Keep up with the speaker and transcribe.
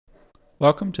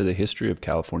Welcome to the History of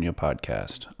California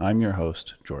podcast. I'm your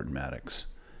host, Jordan Maddox.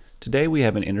 Today we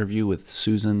have an interview with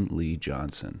Susan Lee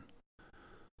Johnson.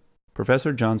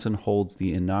 Professor Johnson holds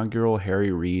the inaugural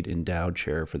Harry Reid Endowed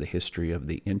Chair for the History of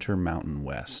the Intermountain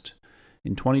West.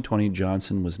 In 2020,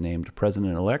 Johnson was named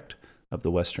president-elect of the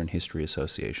Western History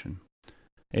Association.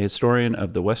 A historian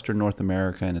of the Western North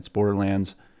America and its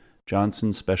borderlands,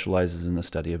 Johnson specializes in the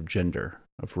study of gender,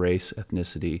 of race,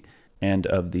 ethnicity, and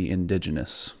of the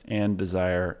indigenous, and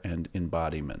desire and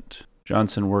embodiment.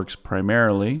 Johnson works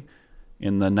primarily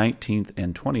in the 19th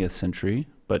and 20th century,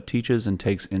 but teaches and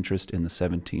takes interest in the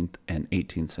 17th and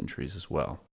 18th centuries as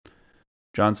well.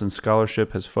 Johnson's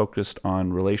scholarship has focused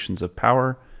on relations of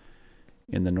power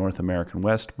in the North American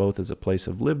West, both as a place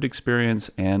of lived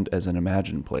experience and as an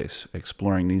imagined place,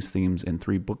 exploring these themes in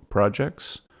 3 book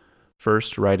projects.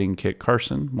 First, Writing Kit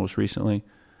Carson, most recently,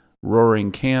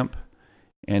 Roaring Camp,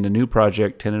 and a new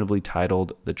project tentatively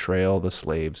titled The Trail the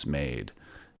Slaves Made,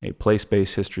 a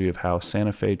place-based history of how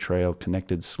Santa Fe Trail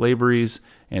connected slaveries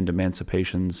and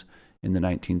emancipations in the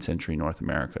 19th century North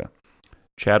America.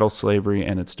 Chattel slavery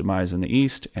and its demise in the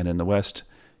East, and in the West,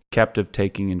 captive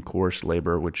taking and coerced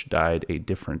labor which died a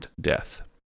different death.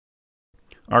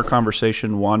 Our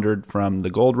conversation wandered from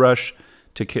the Gold Rush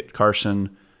to Kit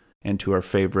Carson and to our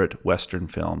favorite Western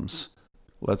films.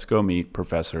 Let's go meet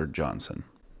Professor Johnson.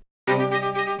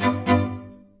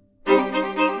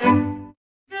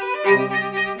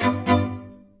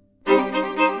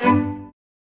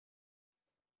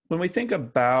 When we think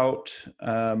about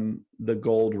the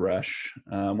gold rush,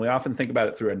 we often think about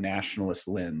it through a nationalist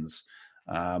lens.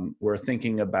 We're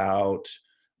thinking about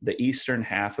the eastern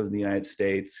half of the United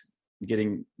States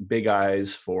getting big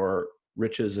eyes for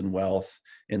riches and wealth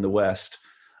in the West.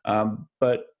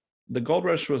 But the gold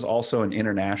rush was also an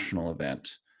international event.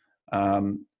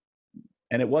 And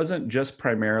it wasn't just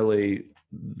primarily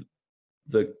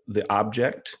the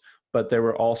object, but there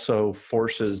were also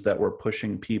forces that were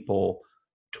pushing people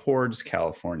towards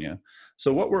California.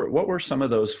 So what were some of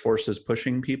those forces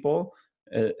pushing people,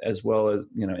 as well as,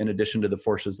 in addition to the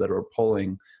forces that were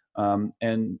pulling,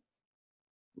 and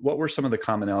what were some of the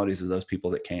commonalities of those people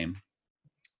that came?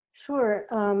 Sure.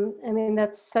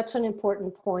 That's such an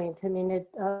important point. It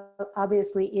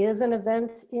obviously is an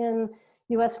event in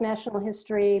U.S. national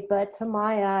history, but to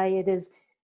my eye, it is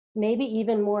maybe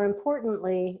even more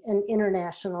importantly, an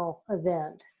international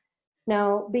event.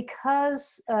 Now,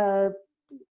 because the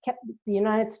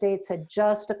United States had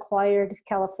just acquired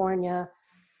California,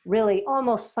 really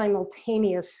almost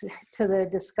simultaneous to the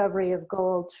discovery of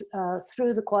gold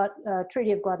through the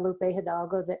Treaty of Guadalupe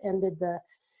Hidalgo that ended the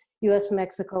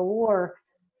U.S.-Mexico War.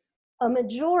 A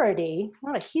majority,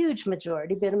 not a huge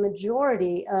majority, but a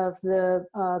majority of the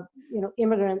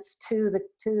immigrants to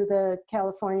the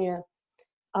California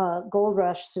gold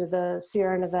rush through the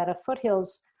Sierra Nevada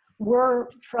foothills were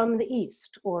from the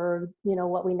East, or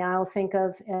what we now think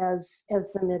of as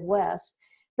the Midwest.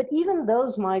 But even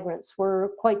those migrants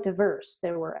were quite diverse.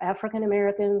 There were African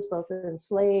Americans, both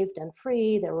enslaved and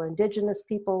free. There were indigenous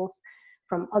peoples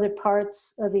from other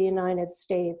parts of the United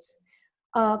States.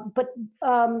 But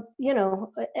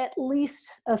at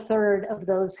least a third of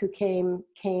those who came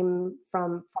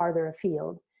from farther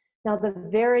afield. Now, the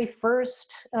very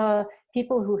first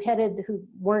people who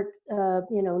weren't,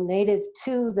 native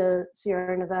to the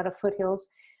Sierra Nevada foothills,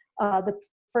 the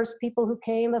first people who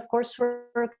came, of course, were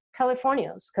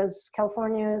Californios, because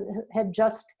California had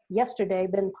just yesterday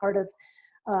been part of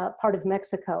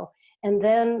Mexico. And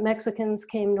then Mexicans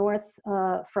came north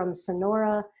from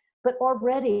Sonora, but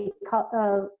already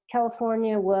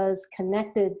California was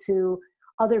connected to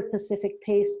other Pacific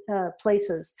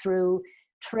places through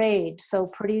trade. So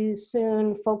pretty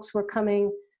soon folks were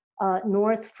coming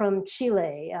north from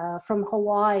Chile, from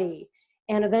Hawaii,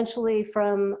 and eventually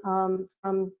from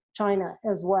China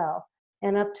as well,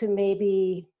 and up to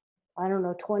maybe,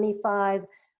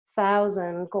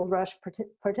 25,000 Gold Rush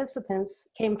participants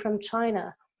came from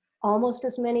China. Almost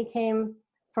as many came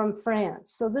from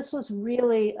France. So this was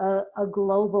really a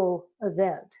global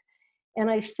event. And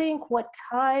I think what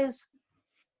ties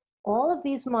all of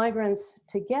these migrants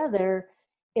together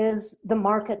is the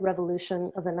market revolution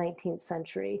of the 19th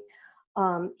century.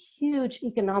 Huge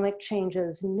economic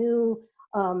changes, new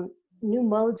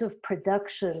modes of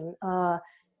production,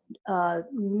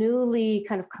 newly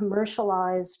kind of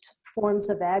commercialized forms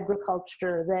of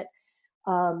agriculture that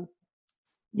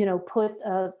put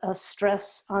a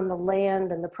stress on the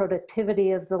land and the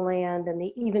productivity of the land and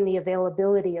even the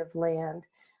availability of land.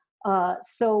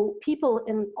 So people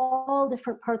in all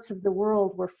different parts of the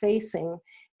world were facing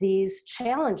these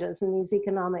challenges and these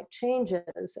economic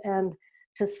changes, and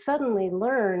to suddenly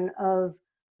learn of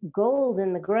gold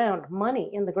in the ground, money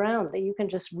in the ground that you can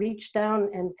just reach down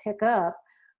and pick up,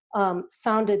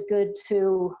 sounded good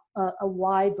to a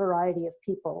wide variety of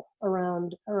people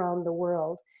around the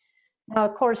world. Now,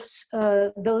 of course,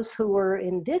 those who were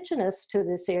indigenous to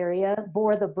this area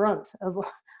bore the brunt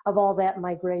of all that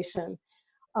migration.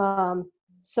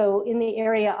 So in the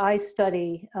area I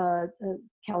study,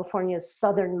 California's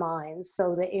southern mines,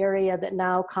 so the area that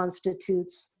now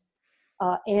constitutes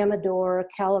Amador,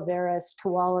 Calaveras,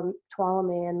 Tuolumne,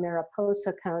 and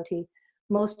Mariposa County,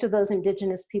 most of those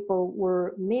indigenous people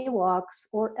were Miwoks,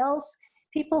 or else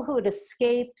people who had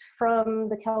escaped from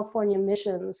the California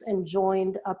missions and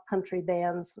joined upcountry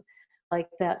bands like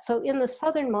that. So in the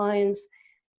southern mines,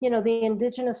 the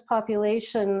indigenous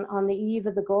population on the eve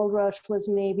of the gold rush was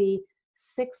maybe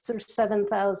 6,000 or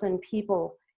 7,000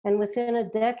 people. And within a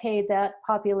decade, that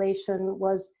population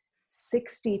was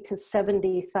 60 to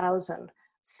 70,000.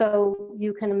 So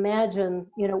you can imagine,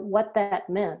 what that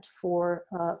meant for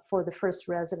the first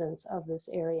residents of this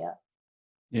area.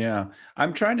 Yeah, I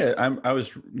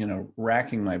was,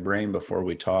 racking my brain before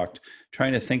we talked,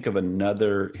 trying to think of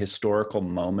another historical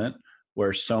moment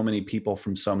where so many people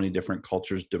from so many different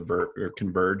cultures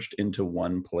converged into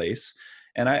one place.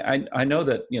 And I know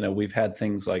that, we've had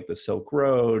things like the Silk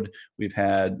Road, we've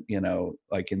had,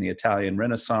 like in the Italian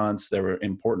Renaissance, there were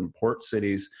important port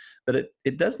cities, but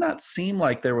it does not seem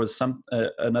like there was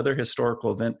another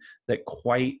historical event that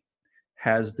quite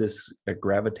has this a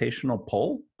gravitational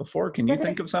pull before. Can you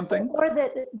think of something? Or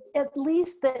that at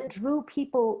least that drew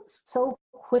people so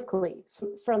quickly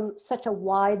from such a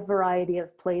wide variety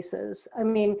of places. I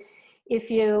mean,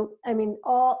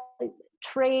 all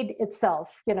trade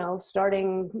itself,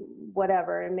 starting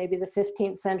whatever, and maybe the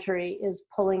 15th century is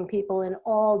pulling people in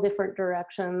all different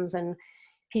directions, and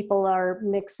people are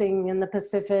mixing in the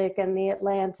Pacific and the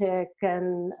Atlantic,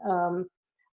 and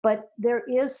but there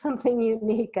is something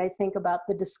unique, I think, about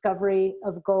the discovery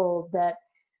of gold that,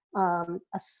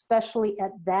 especially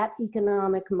at that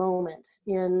economic moment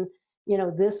in,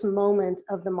 this moment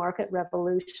of the market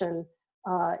revolution,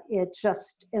 it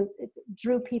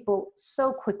drew people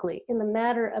so quickly in the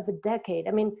matter of a decade.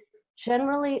 I mean,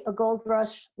 generally a gold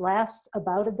rush lasts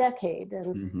about a decade,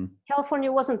 and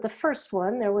California wasn't the first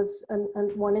one. There was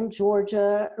one in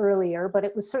Georgia earlier, but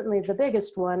it was certainly the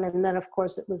biggest one. And then, of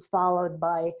course, it was followed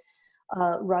by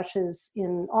rushes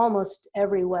in almost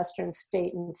every Western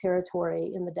state and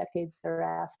territory in the decades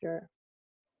thereafter.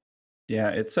 Yeah,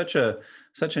 it's such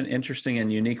an interesting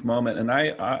and unique moment. And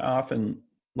I often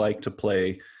like to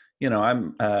play,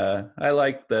 I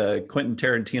like the Quentin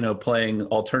Tarantino playing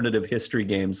alternative history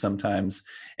games sometimes,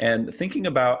 and thinking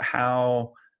about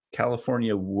how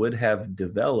California would have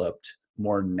developed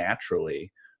more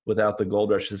naturally without the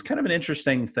gold rush is kind of an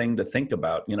interesting thing to think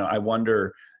about. I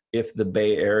wonder if the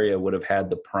Bay Area would have had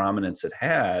the prominence it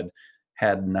had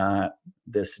not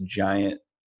this giant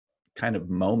kind of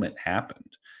moment happened.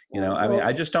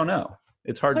 I just don't know.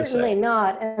 It's hard to say. Certainly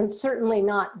not, and certainly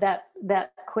not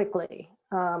that quickly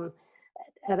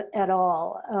at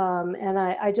all. And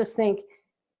I just think,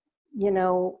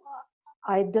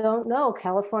 I don't know.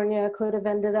 California could have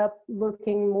ended up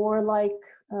looking more like,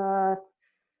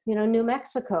 New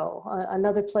Mexico,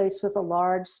 another place with a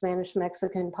large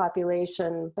Spanish-Mexican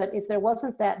population. But if there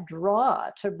wasn't that draw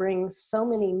to bring so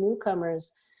many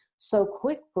newcomers so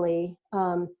quickly,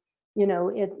 and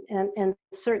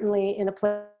certainly in a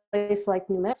place like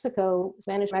New Mexico,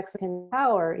 Spanish-Mexican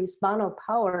power, Hispano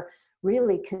power,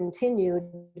 really continued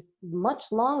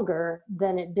much longer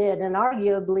than it did, and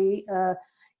arguably,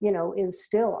 is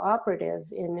still operative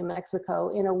in New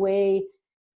Mexico in a way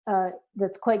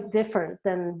that's quite different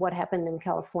than what happened in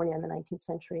California in the 19th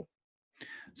century.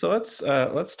 So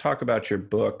let's talk about your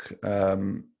book.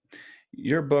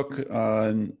 Your book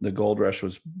on the gold rush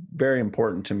was very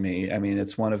important to me. I mean,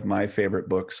 it's one of my favorite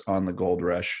books on the gold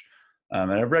rush,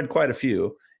 and I've read quite a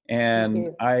few. And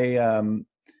I'd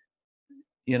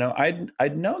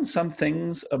known some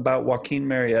things about Joaquin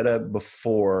Murrieta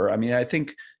before. I mean, I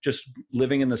think just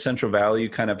living in the Central Valley, you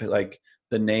kind of like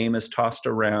the name is tossed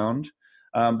around.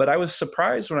 But I was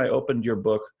surprised when I opened your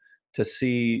book to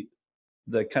see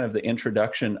the kind of the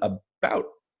introduction about,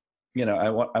 I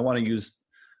want to use,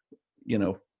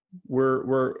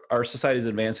 our society is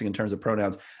advancing in terms of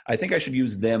pronouns. I think I should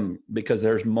use them because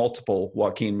there's multiple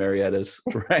Joaquin Murrietas,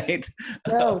 right?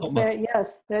 No,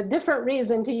 yes, there's a different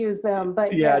reason to use them,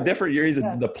 but yes, different reason,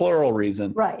 yes. The plural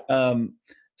reason, right?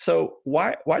 So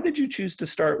why did you choose to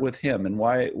start with him, and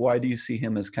why do you see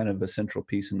him as kind of a central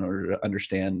piece in order to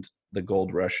understand the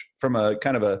gold rush from a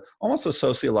kind of almost a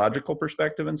sociological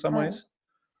perspective in some ways?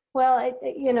 Well,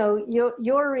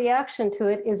 your reaction to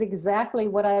it is exactly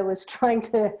what I was trying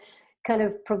to kind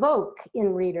of provoke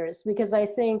in readers, because I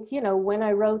think, when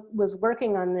I was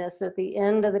working on this at the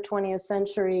end of the 20th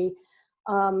century,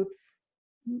 um,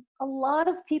 a lot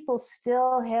of people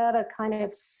still had a kind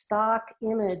of stock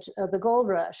image of the gold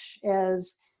rush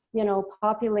as,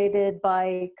 populated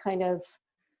by kind of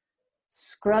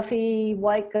scruffy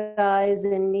white guys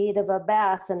in need of a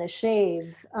bath and a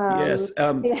shave. Yes.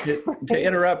 To Right?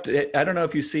 interrupt, I don't know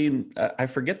if you've seen, I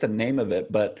forget the name of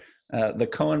it, but the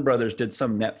Coen brothers did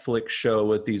some Netflix show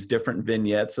with these different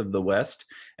vignettes of the West.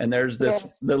 And there's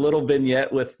Yes. the little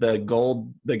vignette with the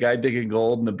guy digging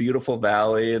gold in the beautiful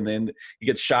valley, and then he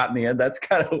gets shot in the end. That's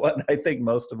kind of what I think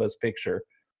most of us picture.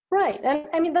 Right. And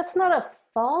I mean, that's not a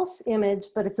false image,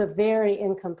 but it's a very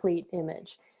incomplete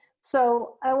image.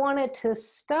 So I wanted to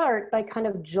start by kind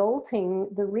of jolting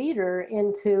the reader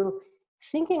into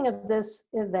thinking of this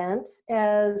event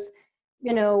as,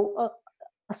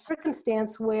 a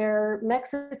circumstance where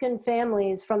Mexican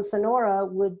families from Sonora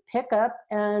would pick up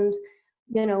and,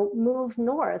 move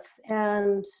north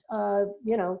and,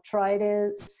 try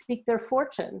to seek their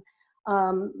fortune.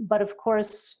 But of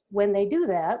course, when they do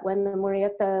that, when the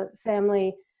Murrieta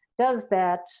family does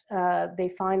that, they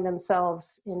find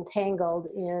themselves entangled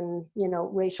in,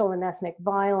 racial and ethnic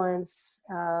violence.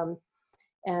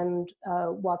 And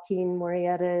Joaquin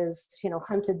Murrieta is,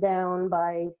 hunted down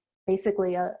by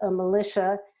basically a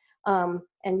militia.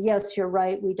 And yes, you're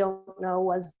right. We don't know,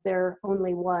 was there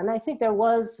only one? I think there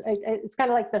was, it's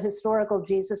kind of like the historical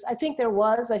Jesus. I think there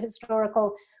was a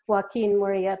historical Joaquin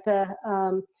Murrieta.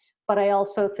 But I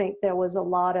also think there was a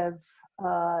lot of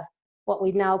what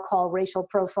we now call racial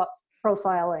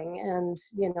profiling, and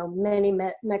many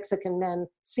Mexican men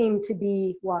seem to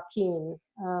be Joaquin.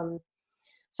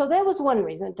 So that was one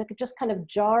reason, to just kind of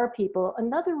jar people.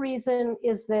 Another reason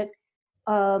is that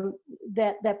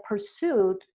that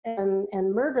pursuit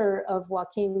and murder of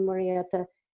Joaquin Murrieta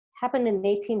happened in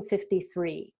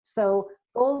 1853. So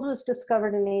gold was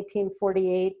discovered in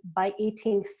 1848. By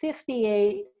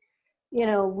 1858,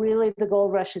 really the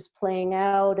gold rush is playing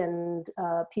out, and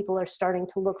people are starting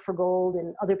to look for gold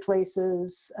in other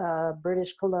places,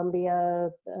 British Columbia,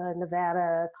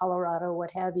 Nevada, Colorado,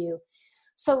 what have you.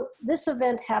 So this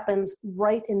event happens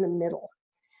right in the middle.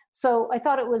 So I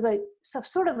thought it was a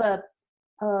sort of a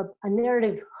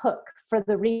narrative hook for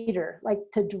the reader, like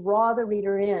to draw the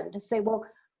reader in, to say, well,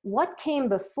 what came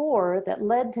before that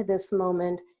led to this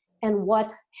moment, and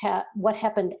what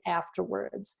happened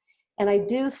afterwards? And I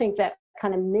do think that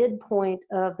kind of midpoint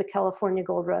of the California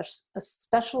gold rush,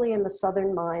 especially in the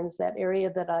southern mines, that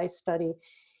area that I study,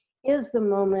 is the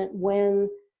moment when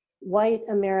white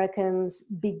Americans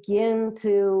begin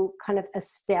to kind of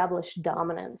establish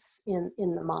dominance in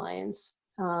the mines.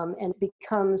 And it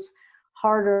becomes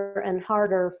harder and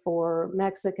harder for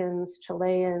Mexicans,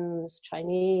 Chileans,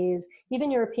 Chinese,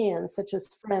 even Europeans, such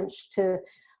as French, to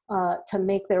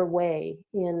make their way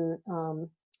in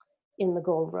the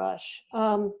gold rush.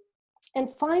 And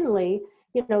finally,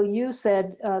 you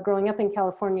said growing up in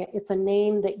California, it's a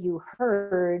name that you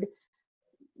heard.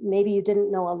 Maybe you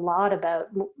didn't know a lot about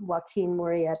Joaquin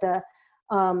Murrieta.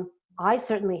 I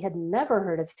certainly had never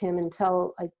heard of him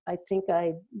until I think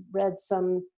I read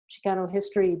some Chicano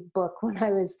history book when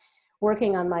I was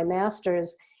working on my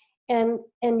master's. And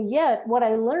yet what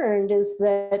I learned is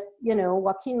that,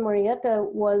 Joaquin Murrieta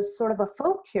was sort of a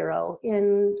folk hero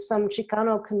in some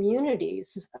Chicano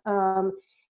communities.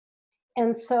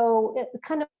 And so it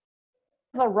kind of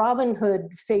a Robin Hood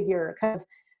figure, kind of,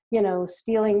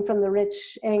 stealing from the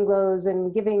rich Anglos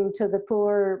and giving to the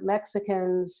poor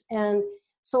Mexicans. And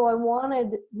so I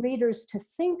wanted readers to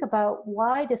think about,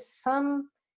 why do some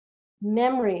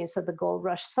memories of the gold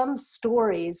rush, some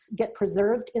stories, get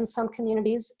preserved in some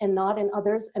communities and not in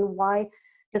others? And why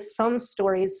do some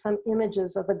stories, some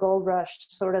images of the gold rush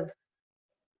sort of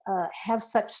have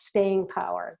such staying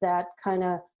power? That kind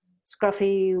of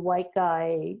scruffy white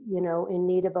guy, in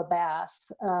need of a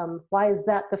bath. Why is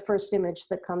that the first image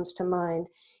that comes to mind,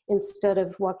 instead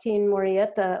of Joaquin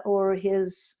Murrieta or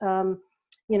his,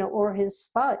 or his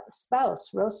spouse,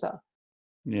 Rosa?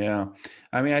 Yeah.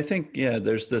 I mean, I think,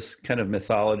 there's this kind of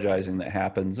mythologizing that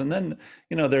happens. And then,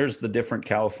 there's the different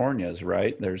Californias,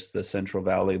 right? There's the Central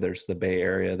Valley, there's the Bay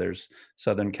Area, there's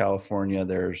Southern California,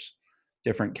 there's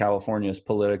different Californias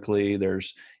politically.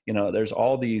 There's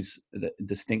all these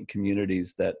distinct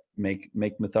communities that make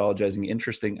mythologizing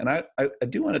interesting. And I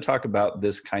do want to talk about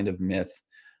this kind of myth.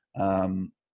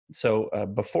 So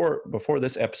before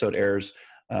this episode airs,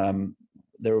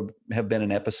 there have been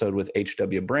an episode with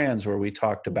H.W. Brands where we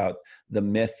talked about the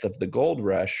myth of the gold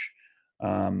rush.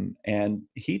 And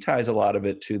he ties a lot of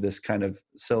it to this kind of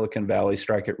Silicon Valley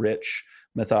strike it rich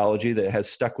mythology that has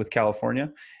stuck with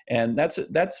California. And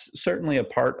that's certainly a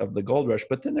part of the gold rush.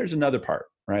 But then there's another part,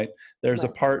 right? There's a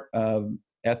part of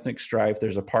ethnic strife.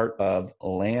 There's a part of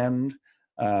land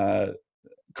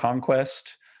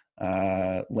conquest,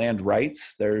 land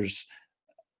rights. There's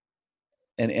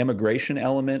an immigration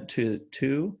element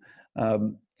too.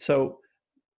 So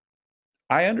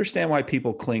I understand why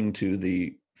people cling to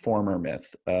the former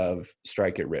myth of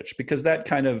strike it rich, because that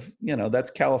kind of,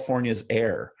 that's California's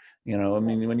air. I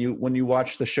mean, when you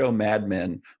watch the show Mad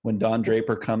Men, when Don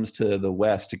Draper comes to the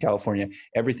West, to California,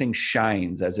 everything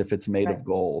shines as if it's made of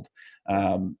gold.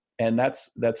 And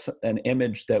that's an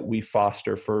image that we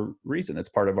foster for a reason. It's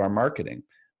part of our marketing.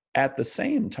 At the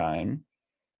same time,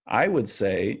 I would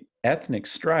say ethnic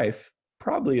strife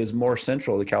probably is more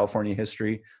central to California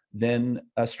history than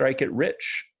a strike it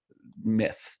rich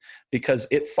myth, because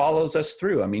it follows us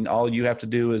through. I mean, all you have to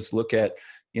do is look at,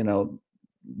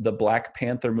 the Black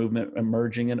Panther movement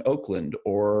emerging in Oakland,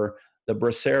 or the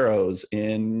Braceros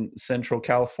in Central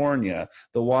California,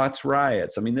 the Watts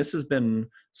riots. I mean, this has been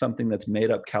something that's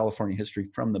made up California history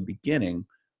from the beginning,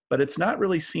 but it's not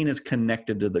really seen as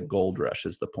connected to the gold rush,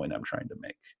 is the point I'm trying to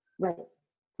make. Right.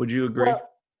 Would you agree? Well,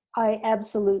 I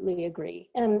absolutely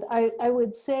agree. And I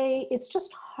would say it's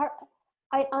just hard.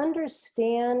 I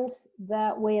understand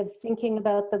that way of thinking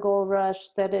about the gold rush,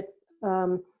 that it,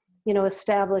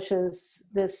 establishes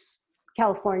this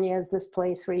California as this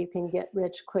place where you can get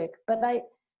rich quick. But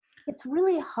it's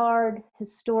really hard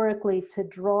historically to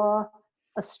draw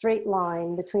a straight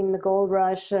line between the gold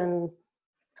rush and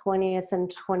 20th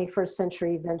and 21st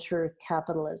century venture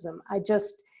capitalism.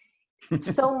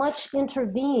 So much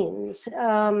intervenes.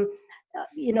 The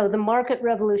market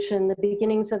revolution, the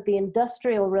beginnings of the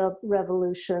industrial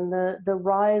revolution, the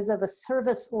rise of a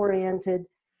service-oriented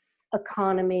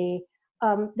economy.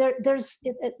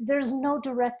 There's no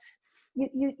direct.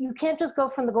 You can't just go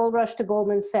from the gold rush to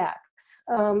Goldman Sachs.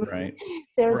 Right.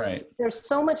 There's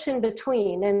so much in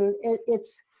between, and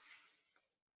it's.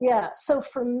 Yeah, so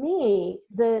for me,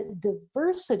 the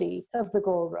diversity of the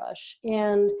gold rush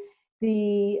and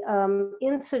the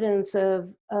incidence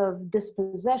of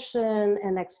dispossession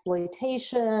and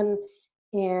exploitation,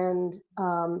 and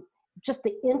just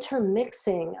the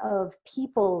intermixing of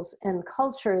peoples and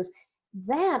cultures,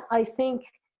 that I think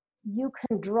you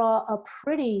can draw a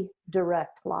pretty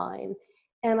direct line.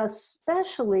 And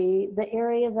especially the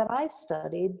area that I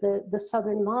studied, the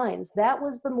Southern Mines, that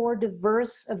was the more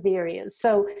diverse of the areas.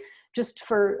 So just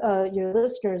for your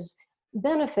listeners'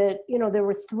 benefit, there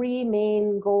were three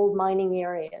main gold mining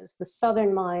areas: the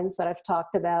Southern Mines that I've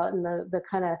talked about, and the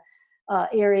kind of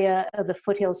area of the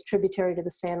foothills tributary to the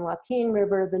San Joaquin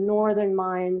River; the Northern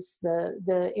Mines,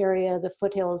 the area of the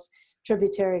foothills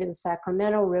tributary to the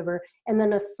Sacramento River; and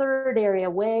then a third area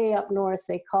way up north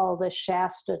they call the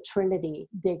Shasta Trinity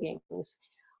diggings.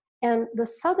 And the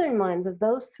Southern Mines of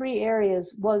those three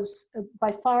areas was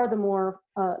by far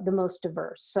the most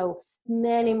diverse. So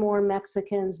many more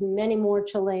Mexicans, many more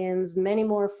Chileans, many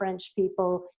more French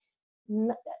people.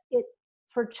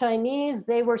 For Chinese,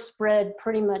 they were spread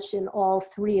pretty much in all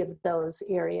three of those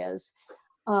areas.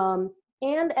 And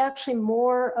actually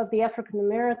more of the African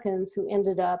Americans who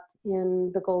ended up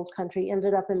in the gold country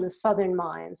ended up in the Southern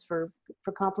Mines for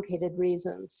complicated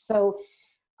reasons. So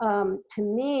to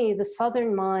me, the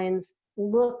Southern Mines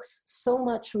looks so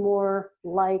much more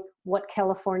like what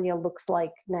California looks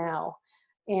like now.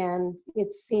 And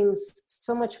it seems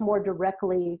so much more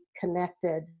directly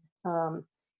connected.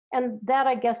 And that,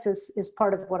 I guess, is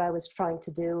part of what I was trying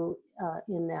to do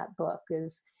in that book,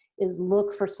 is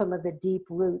look for some of the deep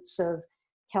roots of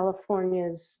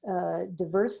California's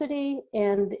diversity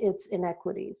and its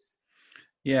inequities.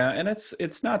 Yeah, and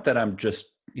it's not that I'm just,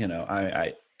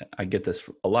 I get this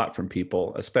a lot from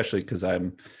people, especially because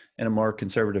I'm in a more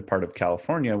conservative part of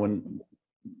California. When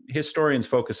historians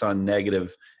focus on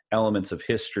negative elements of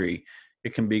history,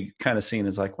 it can be kind of seen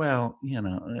as like, well,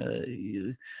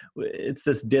 it's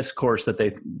this discourse that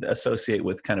they associate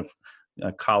with kind of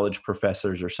college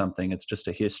professors or something. It's just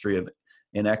a history of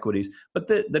inequities. But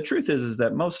the truth is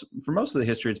that for most of the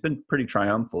history, it's been pretty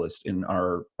triumphalist in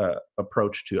our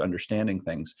approach to understanding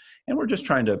things. And we're just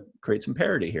trying to create some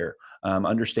parity here,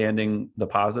 understanding the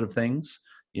positive things.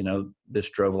 This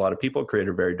drove a lot of people, created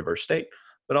a very diverse state.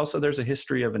 But also there's a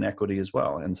history of inequity as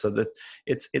well. And so that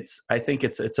I think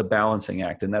it's a balancing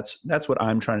act. And that's what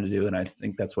I'm trying to do. And I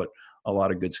think that's what a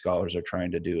lot of good scholars are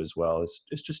trying to do as well,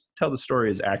 is just tell the story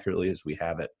as accurately as we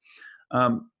have it.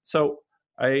 So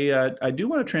I do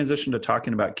want to transition to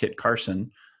talking about Kit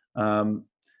Carson.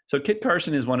 So Kit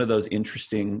Carson is one of those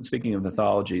interesting, speaking of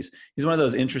mythologies, he's one of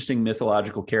those interesting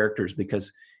mythological characters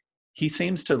because he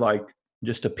seems to like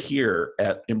just appear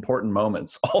at important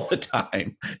moments all the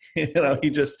time. He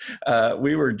just,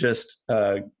 we were just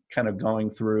kind of going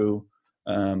through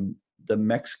the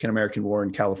Mexican-American War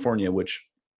in California, which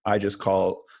I just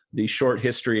call the short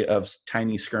history of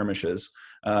tiny skirmishes.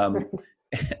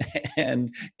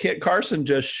 And Kit Carson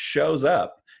just shows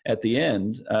up at the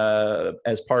end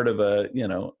as part of a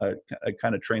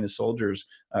kind of train of soldiers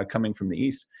coming from the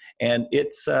East. And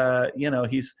it's,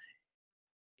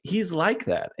 he's like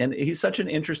that. And he's such an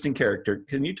interesting character.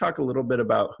 Can you talk a little bit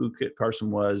about who Kit Carson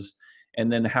was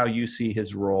and then how you see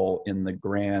his role in the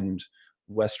grand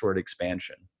westward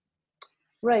expansion?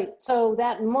 Right. So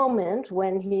that moment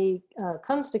when he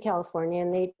comes to California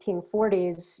in the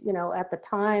 1840s, at the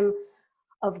time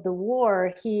of the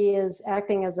war, he is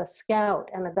acting as a scout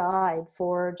and a guide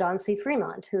for John C.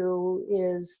 Fremont, who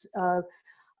is a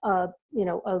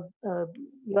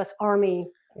U.S.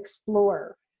 Army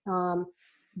explorer.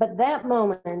 But that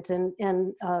moment,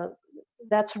 and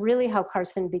that's really how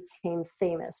Carson became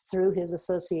famous, through his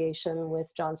association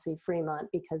with John C. Fremont,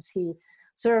 because he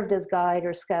served as guide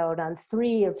or scout on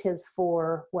 3 of his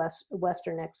 4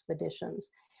 Western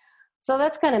expeditions. So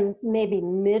that's kind of maybe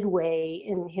midway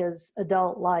in his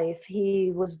adult life.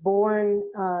 He was born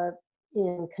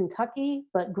in Kentucky,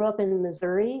 but grew up in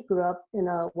Missouri, grew up in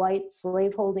a white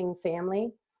slaveholding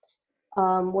family,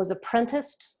 was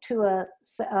apprenticed to a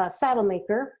saddle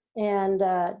maker and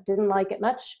didn't like it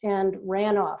much and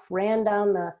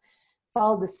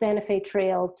followed the Santa Fe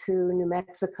Trail to New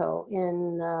Mexico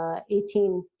in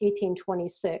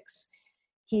 1826.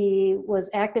 He was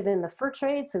active in the fur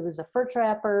trade, so he was a fur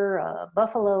trapper, a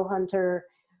buffalo hunter,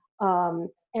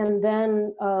 and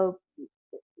then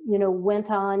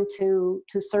went on to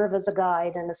serve as a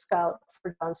guide and a scout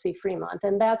for John C. Fremont.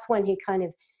 And that's when he kind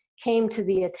of came to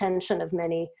the attention of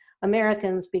many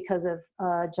Americans because of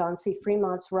John C.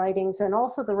 Fremont's writings and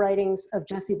also the writings of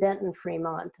Jessie Benton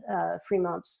Fremont,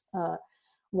 Fremont's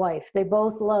wife. They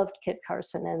both loved Kit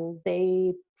Carson, and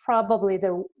they probably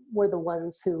were the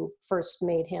ones who first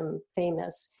made him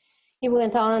famous. He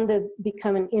went on to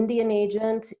become an Indian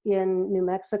agent in New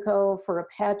Mexico for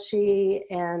Apache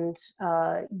and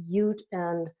Ute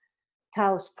and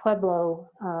Taos Pueblo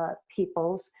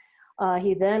peoples.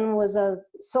 He then was a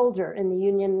soldier in the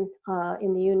Union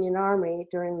Army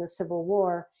during the Civil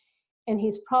War, and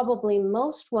he's probably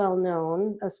most well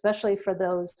known, especially for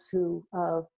those who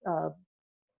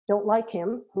don't like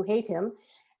him, who hate him,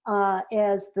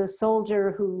 as the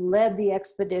soldier who led the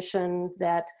expedition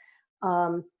that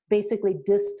basically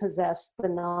dispossessed the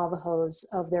Navajos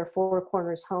of their Four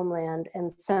Corners homeland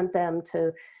and sent them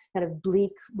to kind of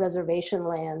bleak reservation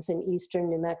lands in eastern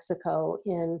New Mexico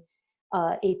in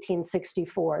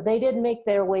 1864. They did make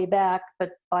their way back,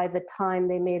 but by the time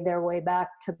they made their way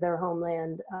back to their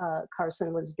homeland,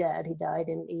 Carson was dead. He died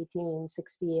in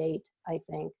 1868, I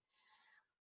think.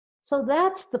 So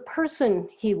that's the person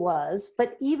he was,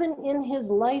 but even in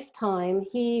his lifetime,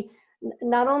 he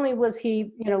not only was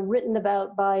he, written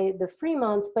about by the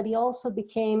Fremonts, but he also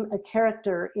became a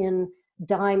character in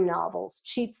dime novels,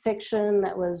 cheap fiction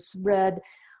that was read,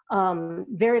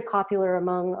 very popular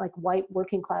among like white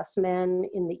working class men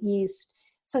in the East.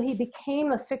 So he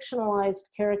became a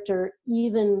fictionalized character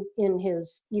even in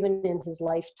his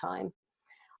lifetime.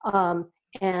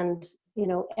 And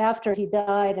after he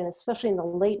died, and especially in the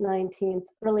late 19th,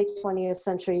 early 20th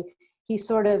century, he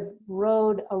sort of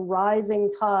rode a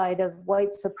rising tide of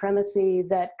white supremacy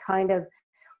that kind of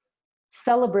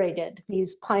celebrated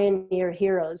these pioneer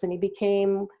heroes. And he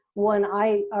became one,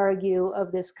 I argue,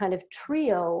 of this kind of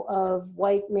trio of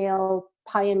white male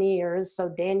pioneers. So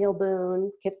Daniel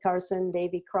Boone, Kit Carson,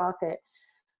 Davy Crockett,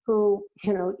 who,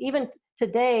 even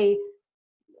today,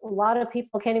 a lot of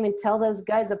people can't even tell those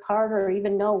guys apart or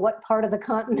even know what part of the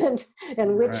continent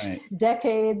and which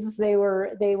decades they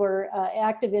were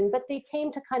active in. But they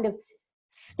came to kind of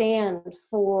stand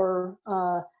for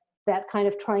that kind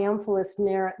of triumphalist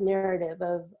narrative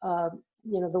of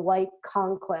the white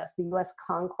conquest, the U.S.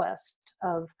 conquest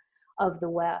of the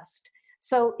West.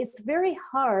 So it's very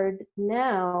hard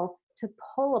now to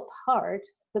pull apart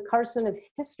the Carson of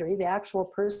history, the actual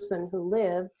person who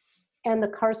lived, and the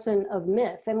Carson of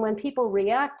myth. And when people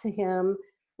react to him,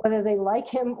 whether they like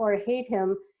him or hate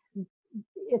him,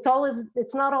 it's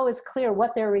not always clear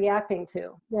what they're reacting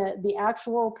to, the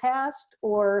actual past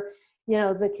or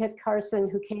the Kit Carson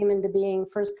who came into being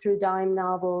first through dime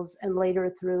novels and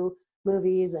later through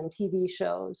movies and TV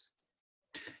shows.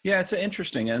 Yeah, it's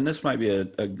interesting. And this might be a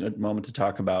good moment to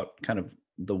talk about kind of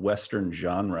the Western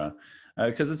genre,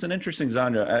 because it's an interesting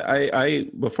genre. I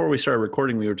before we started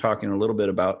recording, we were talking a little bit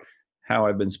about how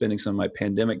I've been spending some of my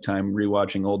pandemic time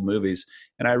rewatching old movies,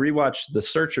 and I rewatched The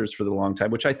Searchers for the long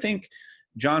time, which I think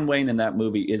John Wayne in that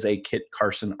movie is a Kit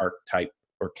Carson archetype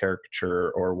or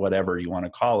caricature or whatever you want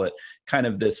to call it, kind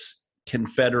of this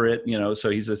Confederate, so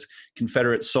he's this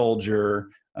Confederate soldier,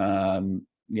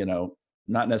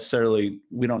 not necessarily,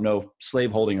 we don't know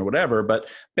slaveholding or whatever, but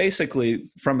basically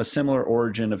from a similar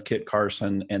origin of Kit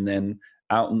Carson, and then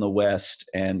out in the West,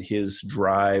 and his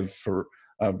drive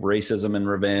of racism and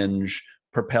revenge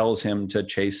propels him to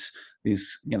chase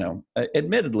these,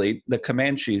 admittedly, the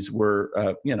Comanches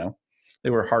were, they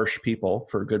were harsh people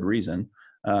for good reason,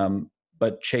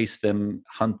 but chase them,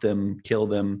 hunt them, kill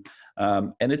them.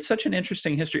 And it's such an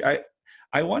interesting history.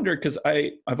 I wonder, because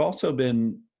I've also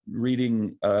been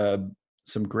reading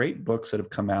some great books that have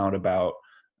come out about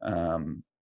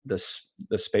the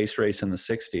space race in the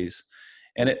 60s.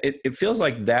 And it feels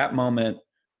like that moment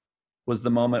was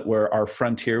the moment where our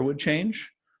frontier would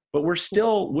change. But we're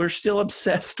still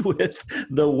obsessed with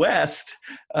the West.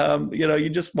 You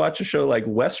just watch a show like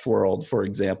Westworld, for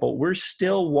example. We're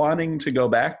still wanting to go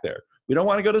back there. We don't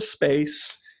want to go to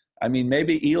space. I mean,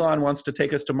 maybe Elon wants to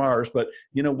take us to Mars, but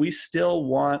we still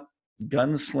want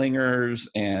gunslingers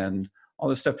and all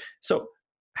this stuff. So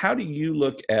how do you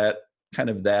look at kind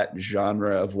of that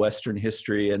genre of Western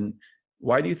history, and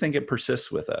why do you think it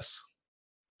persists with us?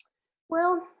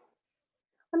 Well,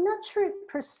 I'm not sure it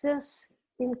persists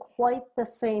in quite the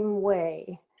same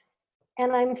way.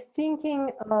 And I'm thinking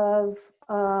of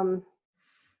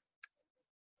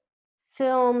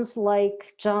films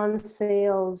like John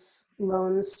Sayles'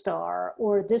 Lone Star,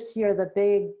 or this year the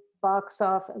big box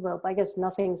office, well, I guess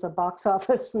nothing's a box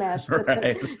office smash, but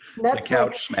right. Netflix the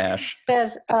couch smash.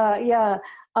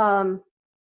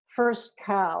 First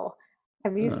Cow.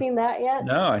 Have you seen that yet?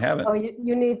 No, I haven't. Oh,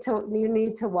 you need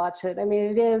to watch it. I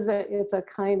mean, it's a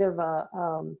kind of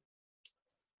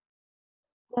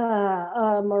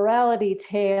a morality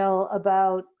tale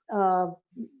about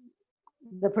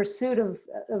the pursuit of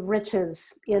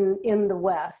riches in the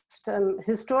West.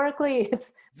 Historically,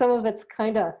 some of it's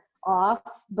kind of off,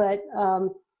 but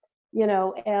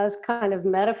as kind of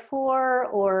metaphor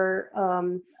or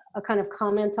a kind of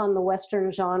comment on the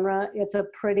Western genre, it's a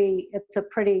pretty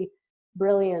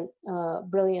brilliant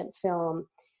film.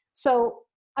 So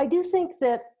I do think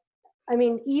that,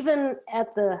 even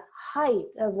at the height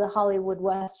of the Hollywood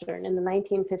Western in the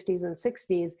 1950s and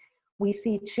 60s, we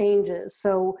see changes.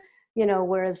 So,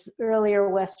 whereas earlier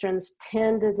Westerns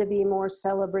tended to be more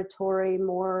celebratory,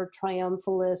 more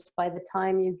triumphalist, by the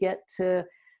time you get to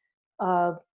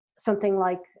something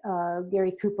like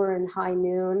Gary Cooper and High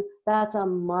Noon, that's a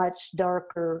much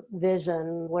darker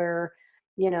vision where,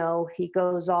 he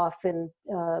goes off and,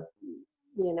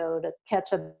 to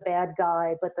catch a bad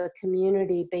guy, but the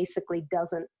community basically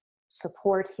doesn't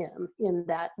support him in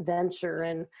that venture.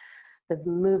 And the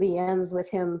movie ends with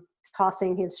him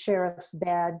tossing his sheriff's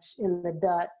badge in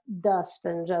the dust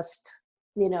and just,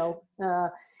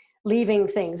 leaving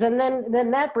things. And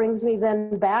then that brings me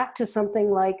then back to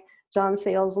something like John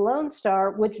Sayles' Lone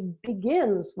Star, which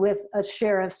begins with a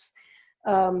sheriff's,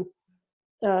 a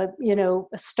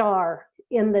star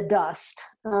in the dust,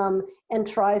 and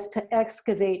tries to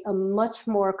excavate a much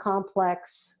more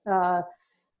complex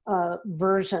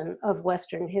version of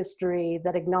Western history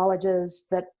that acknowledges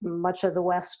that much of the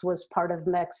West was part of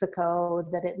Mexico,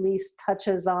 that at least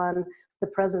touches on the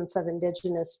presence of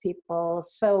indigenous people.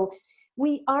 So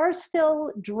we are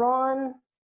still drawn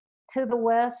to the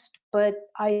West, but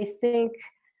I think,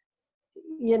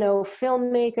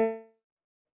 filmmakers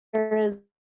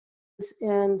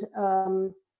and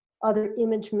other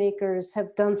image makers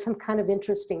have done some kind of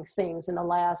interesting things in the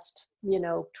last,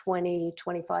 20,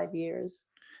 25 years.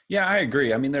 Yeah, I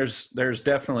agree. I mean, there's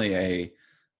definitely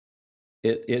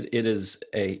it is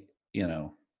a,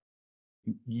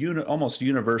 almost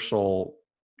universal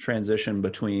transition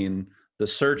between The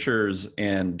Searchers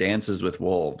and Dances with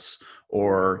Wolves,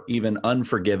 or even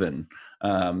Unforgiven.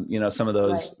 Some of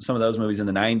those movies in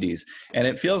the 90s. And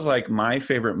it feels like my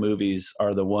favorite movies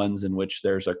are the ones in which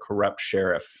there's a corrupt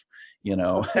sheriff,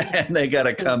 and they got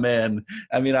to come in.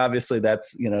 I mean, obviously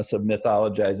that's, some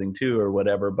mythologizing too or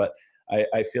whatever, but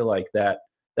I feel like that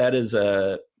is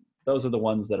those are the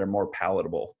ones that are more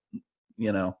palatable,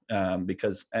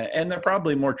 because, and they're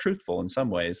probably more truthful in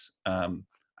some ways.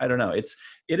 I don't know. It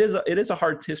is a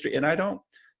hard history, and I don't,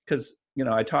 because,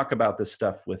 I talk about this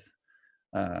stuff with,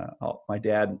 my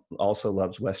dad also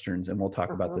loves Westerns, and we'll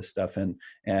talk about this stuff. And,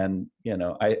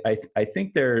 I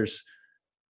think there's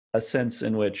a sense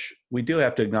in which we do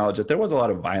have to acknowledge that there was a lot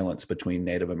of violence between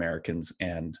Native Americans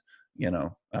and,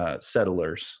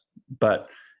 settlers. But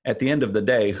at the end of the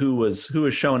day, who was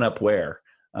showing up where?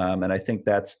 And I think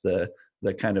that's the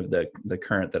kind of the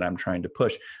current that I'm trying to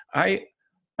push.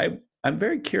 I'm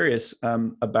very curious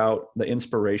about the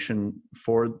inspiration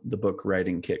for the book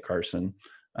writing, Kit Carson.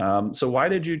 So why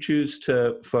did you choose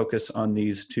to focus on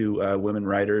these two women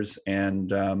writers,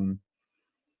 and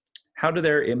how do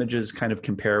their images kind of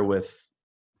compare with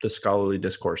the scholarly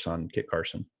discourse on Kit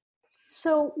Carson?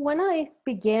 So when I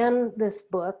began this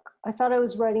book, I thought I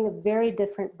was writing a very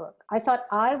different book. I thought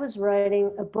I was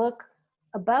writing a book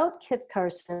about Kit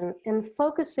Carson and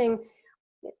focusing.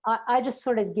 I just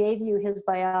sort of gave you his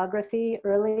biography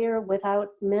earlier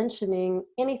without mentioning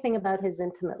anything about his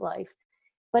intimate life.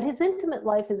 But his intimate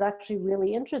life is actually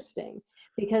really interesting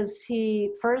because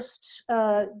he first,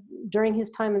 during his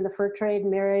time in the fur trade,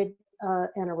 married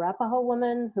an Arapaho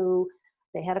woman who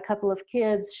they had a couple of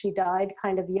kids. She died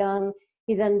kind of young.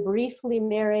 He then briefly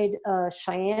married a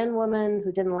Cheyenne woman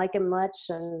who didn't like him much,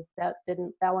 and that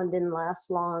one didn't last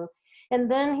long. And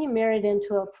then he married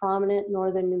into a prominent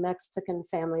northern New Mexican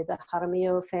family, the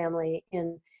Jaramillo family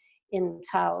in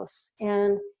Taos.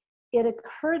 And it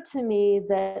occurred to me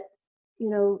that,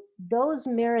 those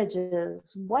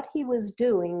marriages, what he was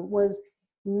doing was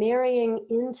marrying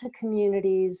into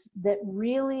communities that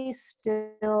really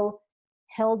still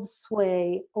held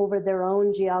sway over their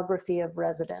own geography of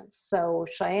residence. So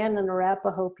Cheyenne and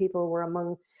Arapaho people were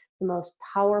among the most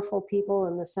powerful people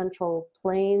in the Central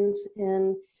Plains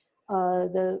in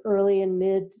the early and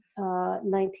mid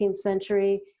 19th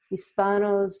century.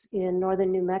 Hispanos in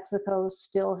northern New Mexico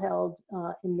still held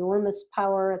enormous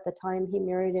power at the time he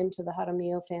married into the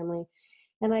Jaramillo family.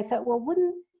 And I thought, well,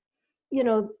 wouldn't,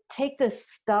 take this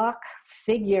stock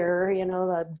figure,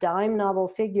 the dime novel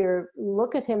figure,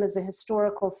 look at him as a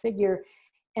historical figure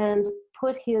and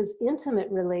put his intimate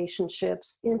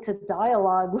relationships into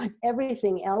dialogue with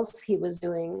everything else he was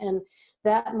doing. And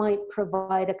that might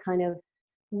provide a kind of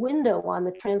window on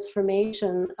the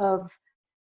transformation of,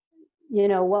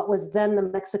 what was then the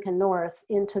Mexican North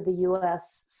into the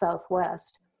US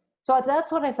Southwest. So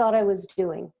that's what I thought I was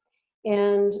doing.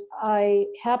 And I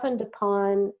happened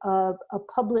upon a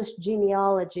published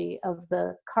genealogy of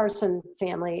the Carson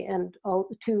family and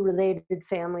two related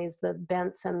families, the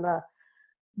Bents and the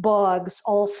Boggs,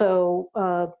 also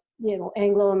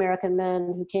Anglo-American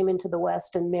men who came into the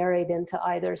West and married into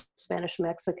either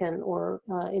Spanish-Mexican or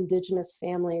indigenous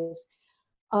families.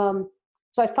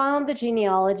 So I found the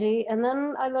genealogy, and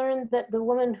then I learned that the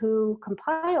woman who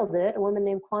compiled it, a woman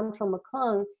named Quantrill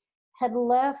McClung, had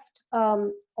left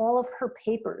all of her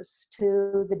papers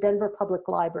to the Denver Public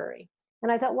Library.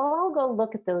 And I thought, well, I'll go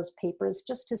look at those papers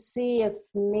just to see if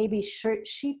maybe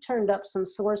she turned up some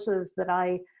sources that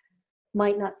I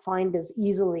might not find as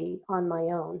easily on my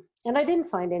own. And I didn't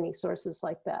find any sources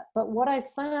like that. But what I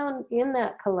found in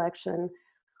that collection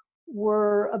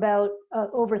were about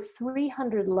over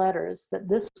 300 letters that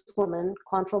this woman,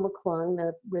 Quantrill McClung,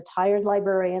 the retired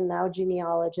librarian, now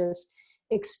genealogist,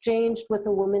 exchanged with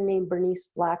a woman named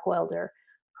Bernice Blackwelder,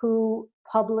 who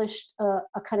published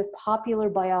a kind of popular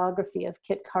biography of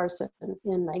Kit Carson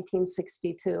in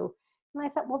 1962. And I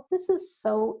thought, well, this is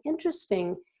so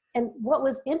interesting. And what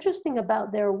was interesting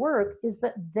about their work is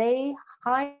that they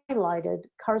highlighted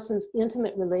Carson's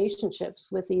intimate relationships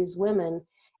with these women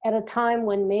at a time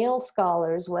when male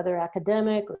scholars, whether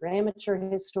academic or amateur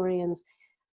historians,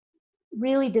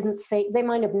 really didn't say, they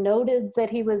might have noted that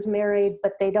he was married,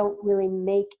 but they don't really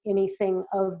make anything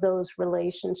of those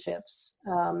relationships.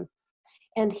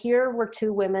 And here were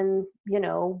two women,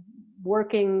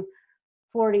 working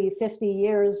 40, 50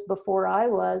 years before I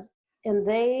was, and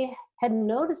they had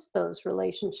noticed those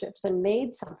relationships and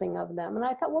made something of them. And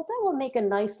I thought, well, that will make a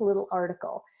nice little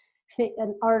article,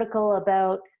 an article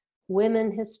about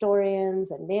women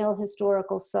historians and male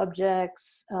historical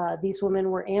subjects. These women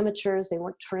were amateurs, they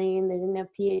weren't trained, they didn't have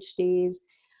PhDs.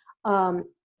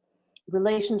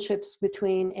 Relationships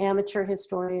between amateur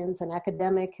historians and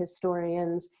academic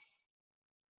historians.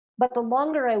 But the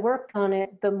longer I worked on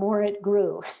it, the more it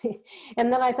grew.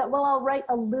 And then I thought, well, I'll write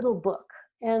a little book.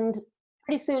 And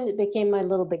pretty soon it became my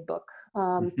little big book.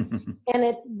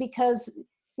 And because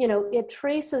it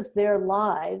traces their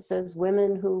lives as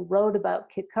women who wrote about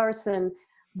Kit Carson,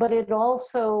 but it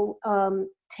also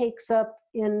takes up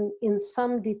in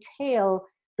some detail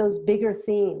those bigger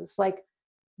themes, like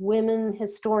women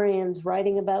historians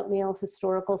writing about male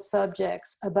historical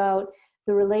subjects, about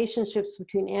the relationships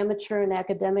between amateur and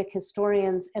academic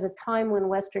historians at a time when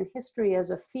Western history as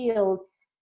a field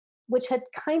which had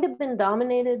kind of been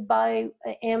dominated by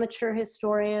amateur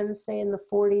historians, say in the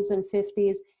 40s and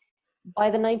 50s.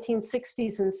 By the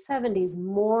 1960s and 70s,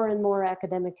 more and more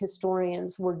academic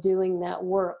historians were doing that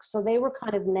work. So they were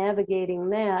kind of navigating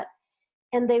that.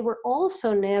 And they were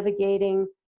also navigating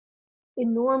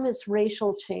enormous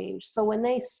racial change. So when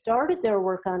they started their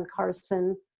work on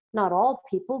Carson, not all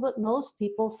people, but most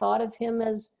people thought of him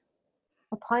as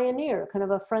a pioneer, kind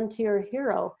of a frontier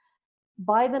hero.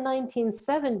 By the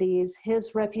 1970s,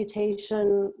 his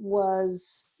reputation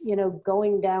was,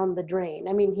 going down the drain.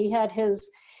 I mean, he had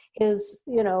his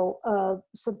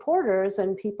supporters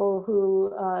and people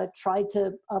who tried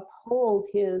to uphold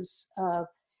his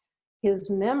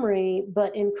memory,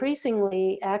 but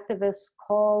increasingly activists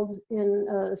called in,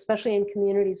 especially in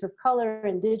communities of color,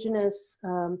 indigenous,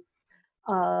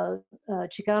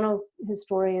 Chicano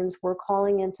historians were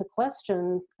calling into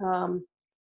question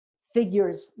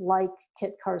figures like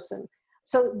Kit Carson.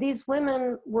 So these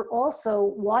women were also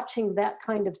watching that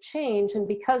kind of change, and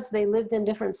because they lived in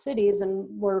different cities and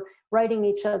were writing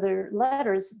each other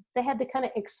letters, they had to kind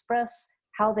of express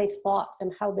how they thought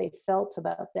and how they felt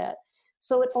about that.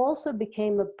 So it also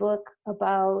became a book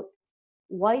about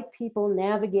white people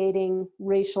navigating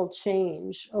racial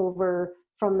change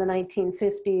from the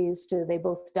 1950s to they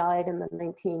both died in the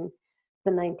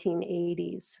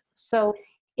 1980s. So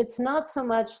it's not so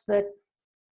much that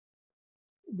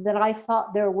I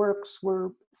thought their works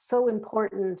were so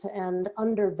important and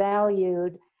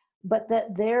undervalued, but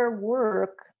that their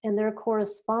work and their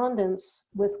correspondence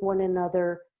with one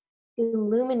another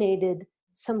illuminated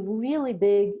some really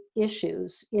big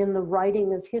issues in the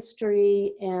writing of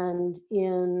history and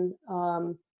in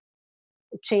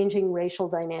changing racial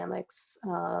dynamics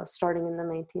starting in the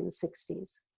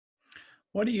 1960s.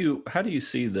 How do you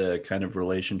see the kind of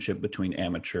relationship between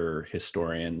amateur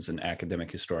historians and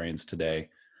academic historians today?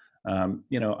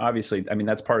 Obviously, I mean,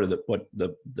 that's part of what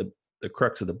the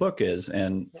crux of the book is.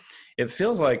 And it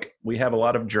feels like we have a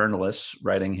lot of journalists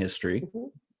writing history, mm-hmm.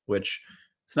 which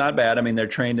it's not bad. I mean, they're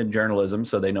trained in journalism,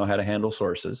 so they know how to handle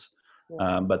sources,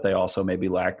 but they also maybe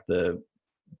lack the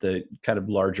kind of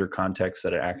larger context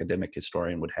that an academic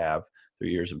historian would have through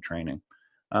years of training.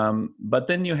 But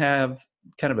then you have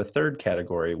kind of a third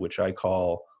category, which I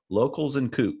call locals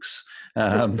and kooks,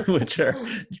 which are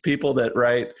people that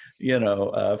write,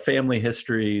 family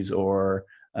histories or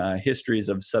histories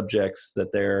of subjects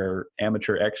that they're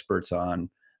amateur experts on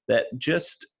that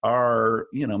just are,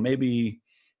 maybe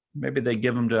they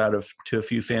give them to a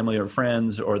few family or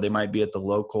friends, or they might be at the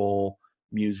local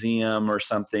museum or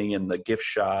something in the gift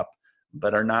shop,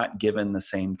 but are not given the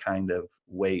same kind of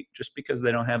weight just because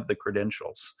they don't have the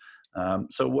credentials.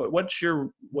 So what's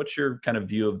your kind of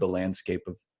view of the landscape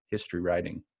of history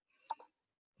writing?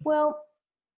 Well,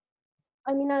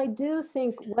 I mean, I do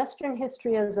think Western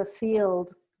history as a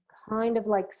field, kind of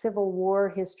like Civil War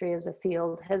history as a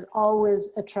field, has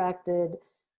always attracted,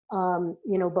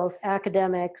 both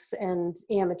academics and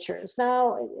amateurs.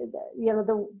 Now,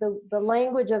 the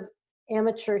language of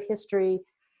amateur history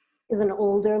is an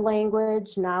older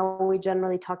language. Now we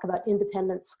generally talk about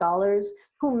independent scholars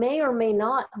who may or may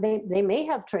not, they may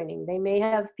have training, they may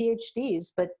have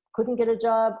PhDs, but couldn't get a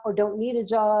job or don't need a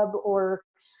job or,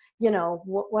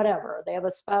 whatever. They have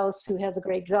a spouse who has a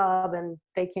great job and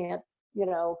they can't,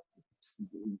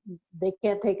 they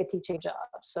can't take a teaching job.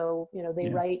 So, they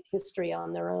write history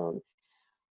on their own.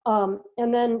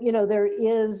 And then, there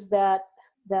is that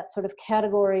sort of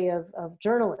category of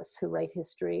journalists who write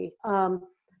history.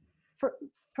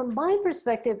 From my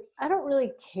perspective, I don't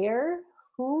really care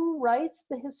who writes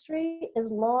the history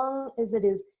as long as it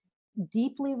is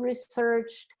deeply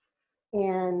researched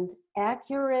and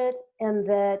accurate, and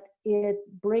that it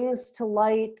brings to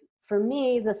light, for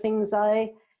me, the things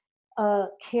I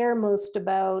care most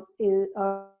about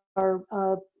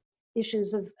are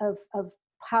issues of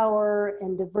power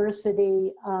and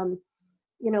diversity.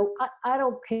 I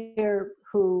don't care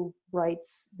who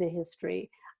writes the history.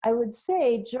 I would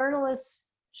say journalists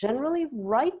generally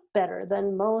write better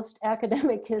than most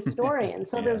academic historians.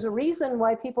 So there's a reason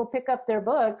why people pick up their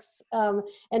books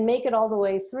and make it all the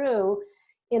way through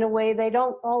in a way they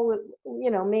don't all,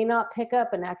 may not pick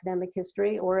up an academic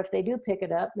history, or if they do pick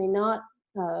it up, may not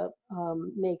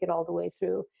make it all the way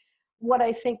through. What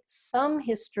I think some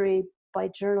history by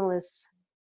journalists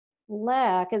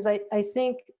lack is I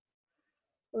think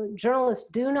journalists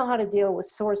do know how to deal with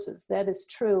sources. That is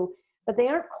true. But they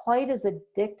aren't quite as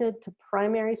addicted to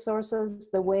primary sources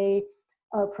the way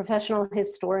professional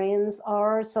historians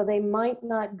are. So they might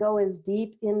not go as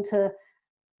deep into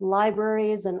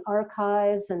libraries and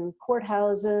archives and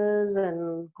courthouses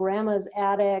and grandma's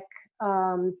attic.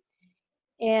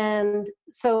 And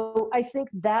so I think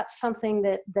that's something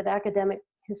that academic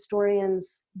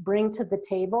historians bring to the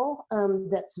table,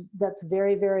 that's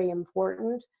very, very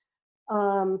important.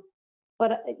 Um,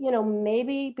 but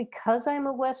maybe because I'm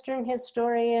a Western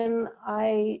historian,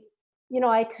 I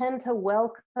tend to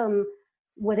welcome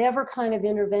whatever kind of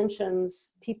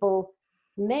interventions people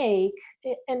make,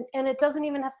 and it doesn't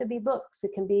even have to be books.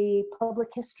 It can be public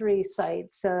history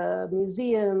sites,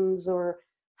 museums, or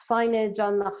signage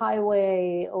on the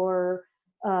highway, or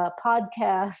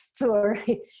podcasts, or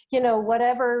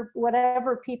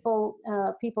whatever people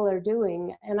are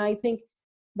doing. And I think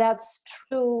that's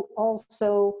true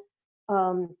also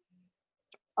um,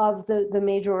 of the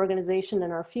major organization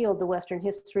in our field, the Western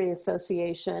History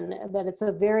Association, that it's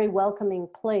a very welcoming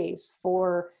place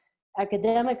for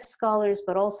academic scholars,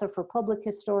 but also for public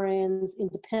historians,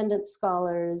 independent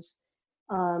scholars.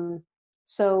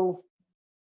 So,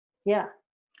 yeah.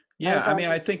 Yeah, I mean,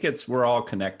 I think we're all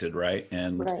connected, right?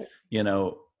 And, right.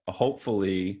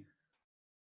 Hopefully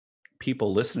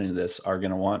people listening to this are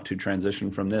going to want to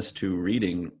transition from this to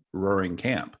reading Roaring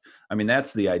Camp. I mean,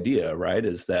 that's the idea, right?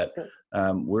 Is that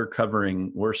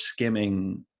we're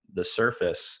skimming the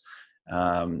surface,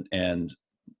 and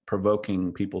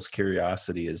provoking people's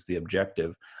curiosity is the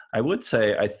objective. I would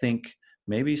say, I think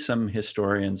maybe some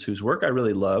historians whose work I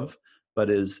really love, but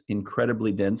is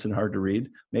incredibly dense and hard to read,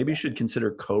 maybe should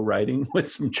consider co-writing with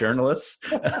some journalists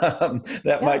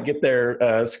that might get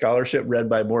their scholarship read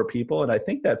by more people. And I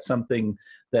think that's something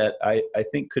that I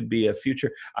think could be a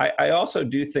future. I also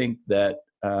do think that,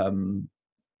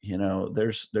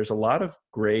 there's a lot of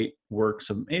great works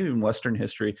of maybe in Western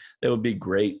history that would be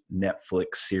great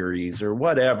Netflix series or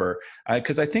whatever.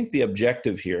 Because I think the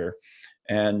objective here,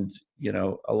 and,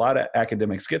 a lot of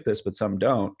academics get this, but some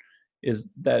don't, is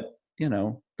that,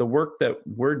 the work that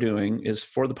we're doing is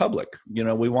for the public.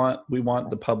 We want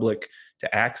the public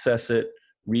to access it,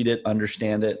 read it,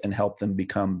 understand it, and help them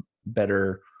become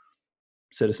better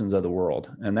citizens of the world.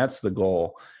 And that's the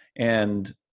goal.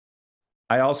 And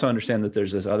I also understand that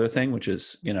there's this other thing, which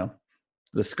is,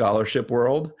 the scholarship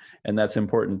world, and that's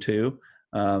important too.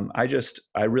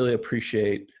 I really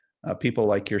appreciate people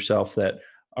like yourself that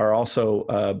are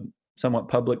also somewhat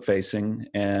public facing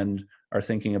and are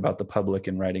thinking about the public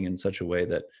and writing in such a way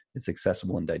that it's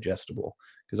accessible and digestible.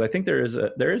 Because I think there is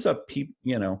a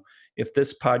if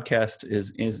this podcast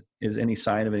is any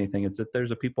sign of anything, it's that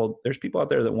there's people out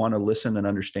there that want to listen and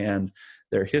understand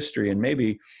their history. And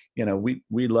maybe,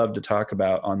 we love to talk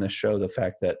about on this show the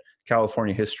fact that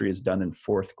California history is done in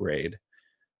fourth grade.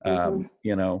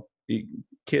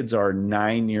 Kids are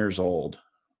 9 years old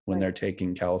when they're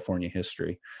taking California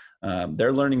history.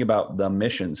 They're learning about the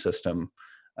mission system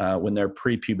when they're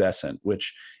prepubescent,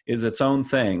 which is its own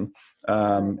thing.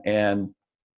 And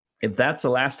if that's the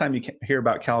last time you hear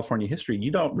about California history, you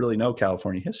don't really know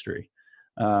California history.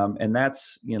 And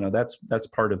that's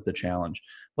part of the challenge.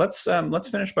 Let's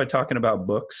finish by talking about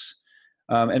books.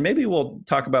 And maybe we'll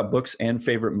talk about books and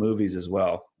favorite movies as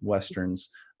well, Westerns,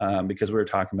 because we were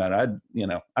talking about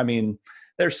it.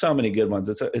 There's so many good ones.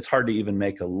 It's hard to even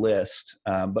make a list.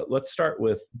 But let's start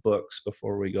with books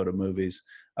before we go to movies.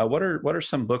 What are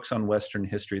some books on Western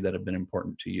history that have been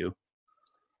important to you?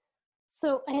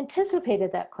 So I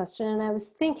anticipated that question, and I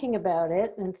was thinking about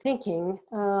it and thinking,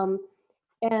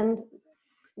 and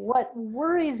what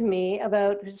worries me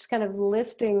about just kind of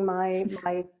listing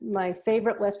my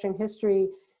favorite Western history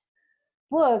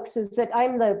books is that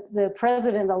I'm the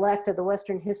president-elect of the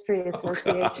Western History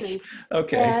Association.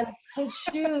 Okay. And to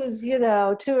choose, 2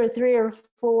 or 3 or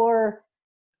 4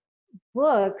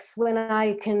 books when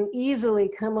I can easily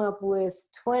come up with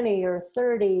 20 or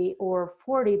 30 or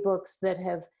 40 books that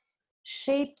have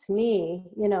shaped me,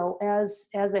 as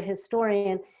a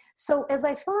historian. So as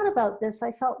I thought about this, I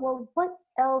thought, well, what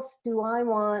else do I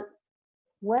want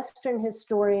Western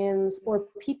historians or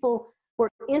people who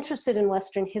are interested in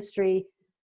Western history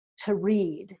to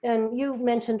read? And you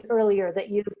mentioned earlier that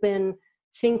you've been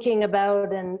thinking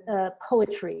about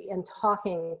poetry and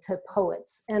talking to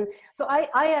poets. And so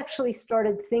I actually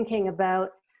started thinking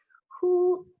about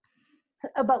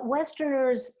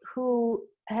Westerners who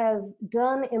have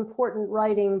done important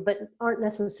writing but aren't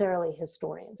necessarily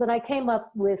historians. And I came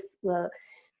up with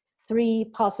 3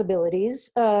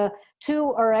 possibilities.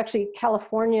 2 are actually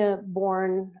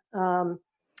California-born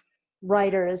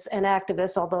writers and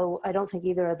activists, although I don't think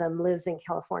either of them lives in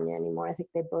California anymore. I think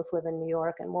they both live in New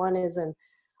York, and one is an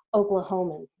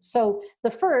Oklahoman. So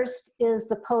the first is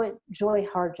the poet Joy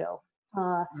Harjo.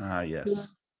 Yes.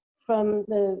 From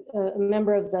a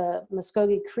member of the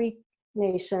Muskogee Creek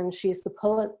Nation. She's the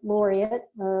poet laureate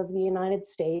of the United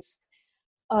States.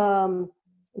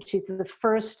 She's the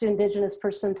first Indigenous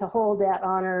person to hold that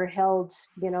honor, held,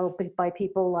 by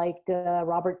people like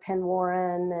Robert Penn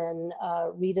Warren and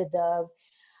Rita Dove.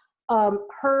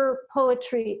 Her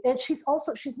poetry, and she's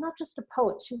not just a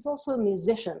poet, she's also a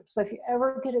musician. So if you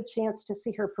ever get a chance to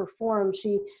see her perform,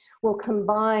 she will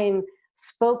combine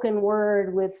spoken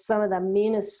word with some of the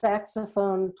meanest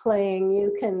saxophone playing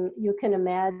you can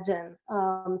imagine.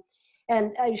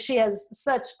 And she has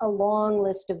such a long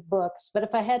list of books, but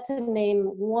if I had to name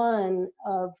one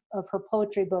of her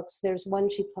poetry books, there's one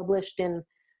she published in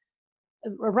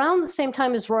around the same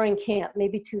time as Roaring Camp,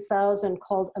 maybe 2000,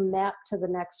 called A Map to the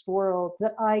Next World,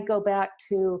 that I go back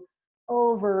to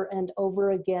over and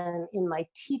over again in my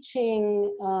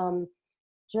teaching,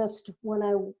 just when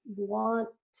I want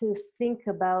to think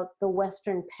about the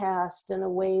Western past in a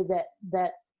way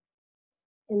that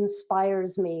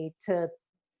inspires me to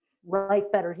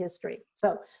write better history.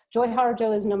 So Joy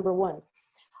Harjo is number one.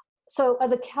 So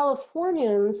the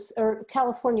Californians, or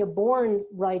California-born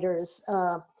writers,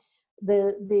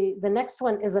 the next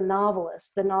one is a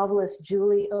novelist, the novelist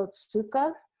Julie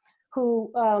Otsuka,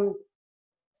 who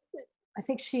I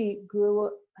think she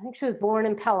was born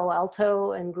in Palo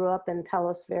Alto and grew up in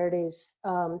Palos Verdes.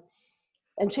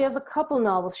 And she has a couple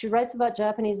novels. She writes about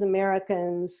Japanese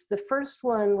Americans. The first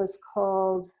one was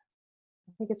called,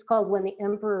 I think it's called When the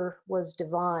Emperor Was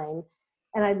Divine.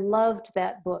 And I loved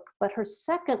that book. But her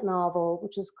second novel,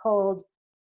 which is called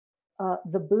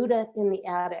The Buddha in the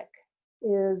Attic,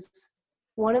 is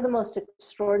one of the most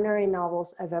extraordinary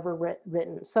novels I've ever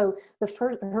written. So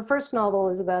her first novel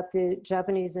is about the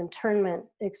Japanese internment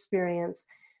experience.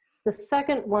 The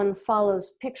second one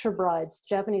follows picture brides,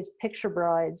 Japanese picture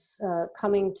brides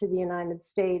coming to the United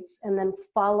States, and then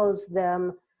follows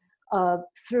them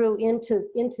through into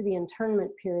the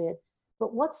internment period.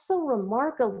 But what's so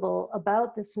remarkable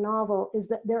about this novel is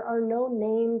that there are no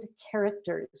named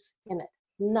characters in it,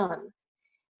 none.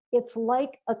 It's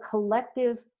like a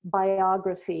collective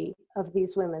biography of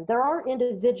these women. There are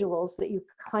individuals that you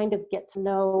kind of get to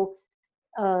know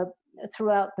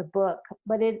throughout the book,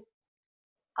 but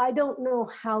I don't know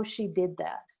how she did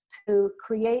that, to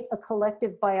create a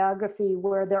collective biography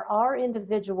where there are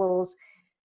individuals,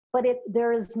 but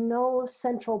there is no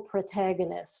central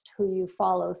protagonist who you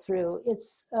follow through.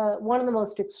 It's one of the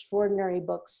most extraordinary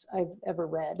books I've ever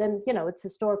read. And, it's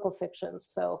historical fiction,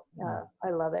 so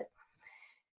I love it.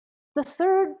 The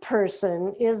third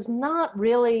person is not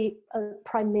really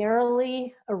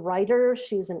primarily a writer.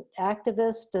 She's an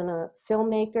activist and a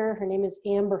filmmaker. Her name is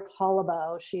Amber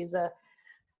Hollibaugh. She's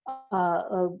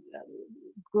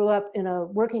grew up in a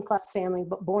working class family,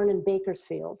 but born in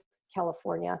Bakersfield,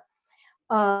 California.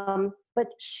 But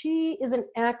she is an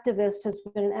activist, has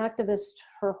been an activist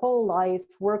her whole life,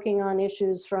 working on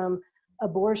issues from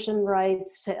abortion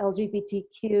rights to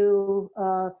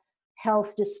LGBTQ,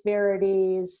 health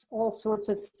disparities, all sorts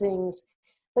of things.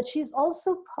 But she's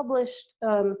also published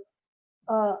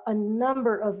a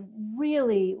number of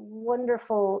really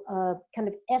wonderful kind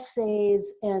of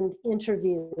essays and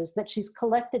interviews that she's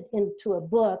collected into a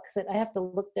book that I have to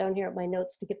look down here at my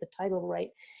notes to get the title right.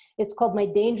 It's called My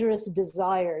Dangerous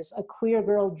Desires, A Queer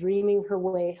Girl Dreaming Her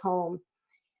Way Home.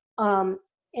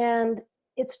 And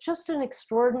it's just an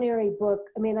extraordinary book.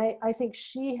 I mean, I think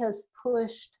she has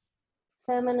pushed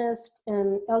feminist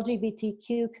and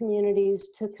LGBTQ communities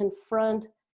to confront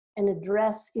and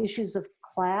address issues of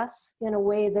class in a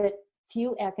way that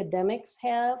few academics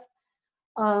have.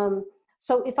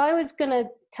 So if I was going to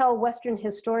tell Western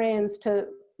historians to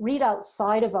read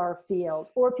outside of our field,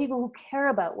 or people who care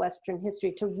about Western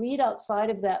history to read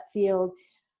outside of that field,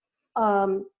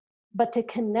 but to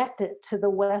connect it to the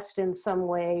West in some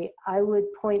way, I would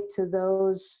point to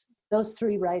those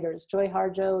three writers, Joy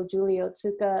Harjo, Julie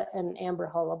Otsuka, and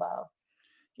Amber Hollibaugh.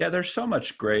 Yeah, there's so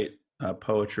much great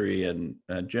poetry and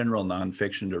general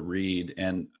nonfiction to read.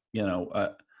 And,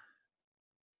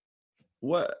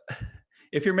 what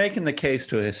if you're making the case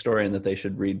to a historian that they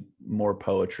should read more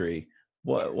poetry,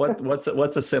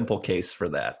 what's a simple case for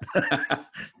that?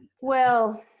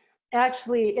 Well,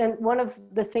 actually, and one of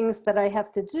the things that I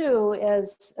have to do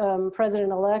as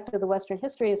president-elect of the Western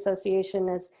History Association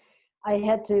is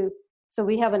so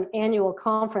we have an annual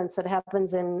conference that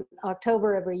happens in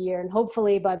October every year, and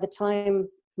hopefully by the time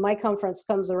my conference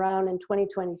comes around in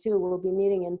 2022, we'll be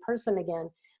meeting in person again.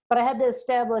 But I had to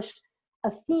establish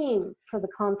a theme for the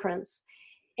conference,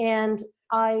 and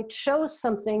I chose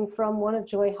something from one of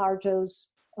Joy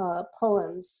Harjo's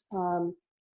poems. I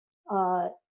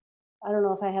don't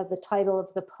know if I have the title of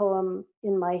the poem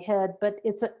in my head, but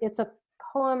it's a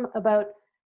poem about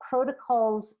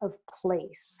protocols of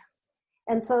place.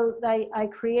 And so I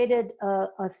created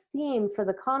a theme for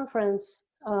the conference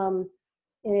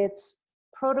it's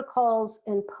Protocols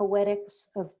and Poetics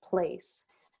of Place,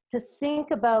 to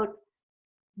think about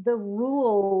the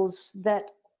rules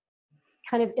that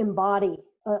kind of embody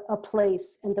a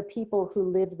place and the people who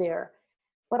live there.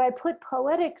 But I put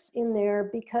poetics in there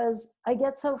because I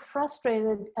get so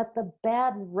frustrated at the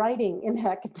bad writing in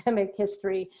academic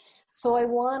history. So I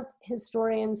want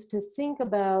historians to think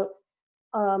about,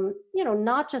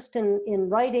 not just in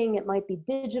writing, it might be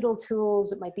digital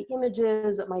tools, it might be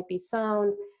images, it might be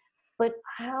sound, but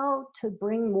how to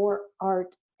bring more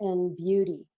art and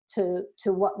beauty to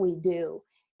what we do,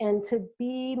 and to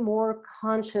be more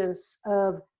conscious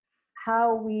of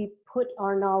how we put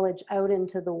our knowledge out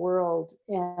into the world.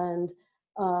 And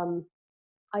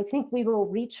I think we will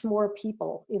reach more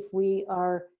people if we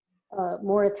are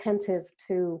more attentive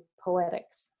to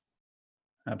poetics.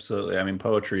 Absolutely. I mean,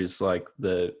 poetry is like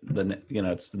the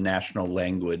it's the national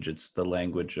language. It's the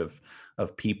language of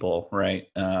people, right?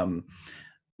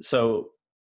 So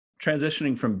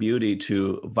transitioning from beauty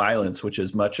to violence, which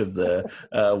is much of the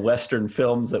Western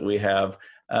films that we have,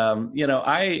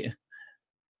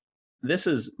 this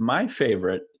is my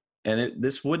favorite, and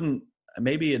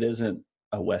maybe it isn't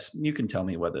a Western. You can tell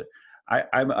me whether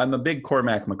I'm a big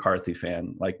Cormac McCarthy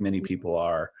fan, like many people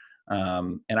are.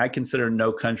 And I consider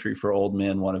No Country for Old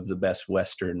Men one of the best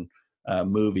Western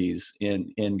movies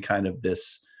in kind of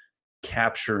this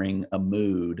capturing a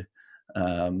mood.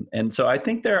 And so I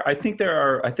think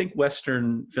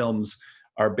Western films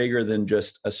are bigger than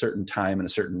just a certain time and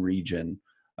a certain region.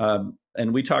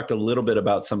 And we talked a little bit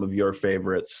about some of your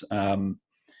favorites.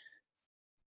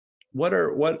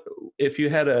 If you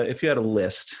had a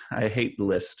list? I hate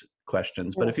list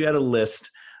questions, but if you had a list,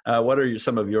 what are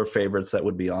some of your favorites that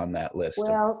would be on that list?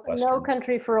 Well, No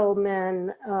Country for Old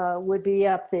Men would be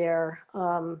up there.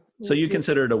 So you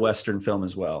consider it a Western film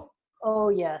as well? Oh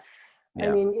yes. Yeah.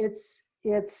 I mean, it's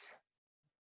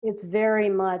very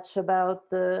much about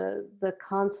the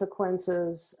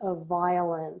consequences of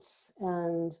violence,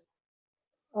 and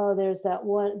there's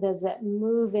that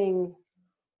moving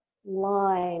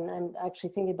line. I'm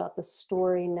actually thinking about the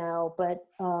story now, but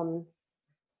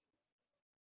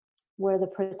where the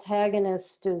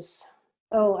protagonist is,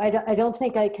 I don't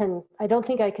think I can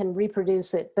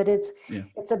reproduce it, but it's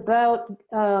about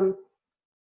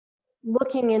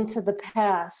looking into the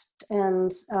past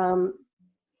and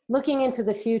looking into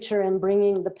the future and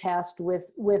bringing the past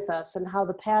with us, and how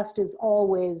the past is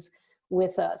always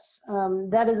with us.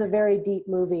 That is a very deep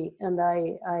movie, and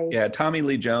I Tommy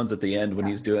Lee Jones at the end when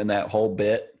he's doing that whole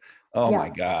bit. Oh my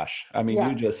gosh! I mean,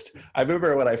 I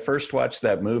remember when I first watched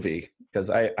that movie, because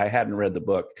I hadn't read the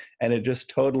book, and it just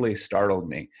totally startled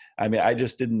me. I mean, I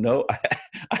just didn't know.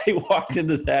 I walked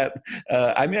into that.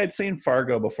 I'd seen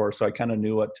Fargo before, so I kind of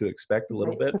knew what to expect a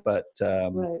little bit. But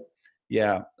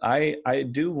I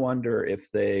do wonder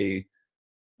if they,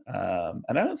 and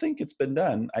I don't think it's been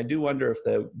done. I do wonder if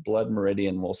the Blood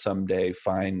Meridian will someday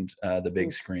find the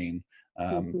big screen.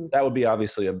 That would be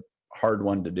obviously a hard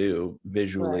one to do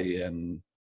visually, and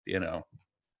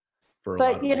But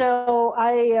I've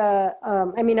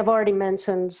already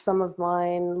mentioned some of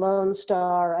mine. Lone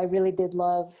Star, I really did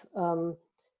love.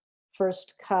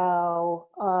 First Cow.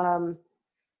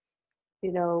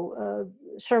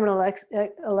 Sherman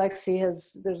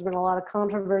Alexie there's been a lot of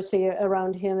controversy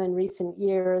around him in recent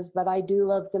years, but I do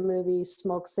love the movie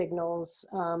Smoke Signals,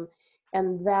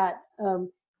 and that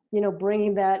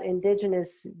bringing that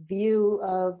indigenous view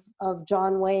of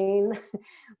John Wayne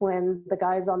when the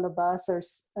guys on the bus are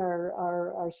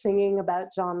singing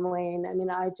about John Wayne. I mean,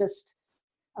 I just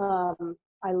I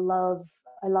love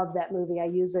that movie. I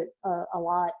use it a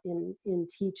lot in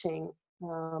teaching.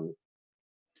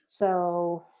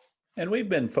 And we've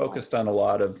been focused on a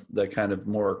lot of the kind of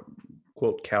more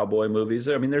quote cowboy movies.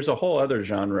 I mean, there's a whole other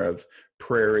genre of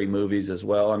prairie movies as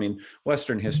well. I mean,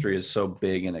 Western history is so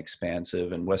big and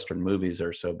expansive, and Western movies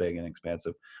are so big and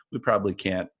expansive. We probably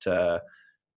can't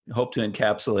hope to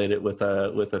encapsulate it with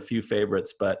a few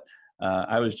favorites, but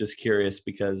I was just curious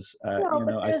because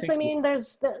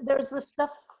there's the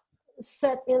stuff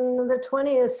set in the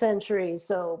 20th century.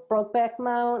 So Brokeback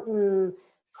Mountain,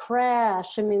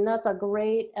 Crash. I mean, that's a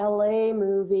great LA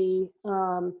movie.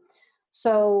 And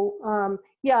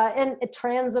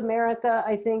Transamerica,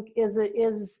 I think,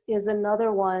 is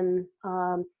another one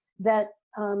that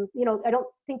I don't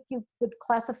think you would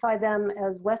classify them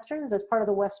as Westerns, as part of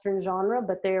the Western genre,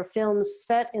 but they are films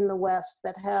set in the West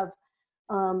that have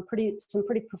some pretty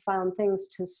profound things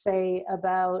to say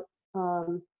about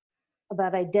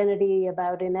identity,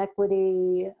 about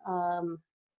inequity,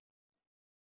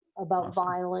 about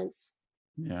violence.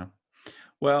 Yeah.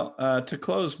 Well, to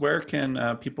close, where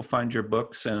can people find your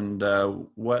books, and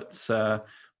what's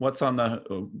on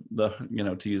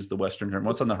the to use the Western term,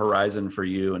 what's on the horizon for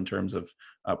you in terms of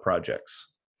projects?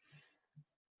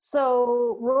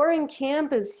 So Roaring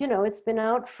Camp is, it's been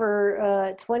out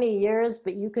for 20 years,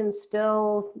 but you can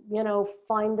still,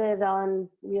 find it on,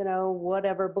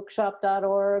 whatever,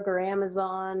 bookshop.org or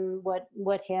Amazon,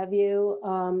 what have you.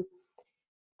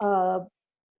 Uh,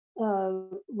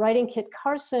 Writing Kit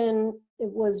Carson, it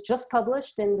was just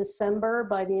published in December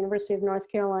by the University of North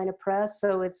Carolina Press,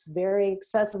 so it's very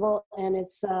accessible, and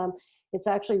it's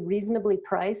actually reasonably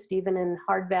priced, even in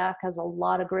hardback, has a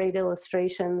lot of great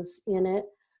illustrations in it.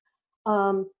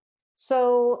 And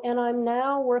I'm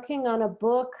now working on a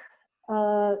book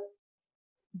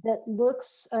that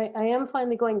looks, I am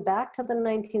finally going back to the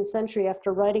 19th century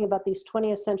after writing about these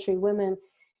 20th century women.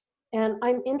 And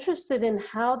I'm interested in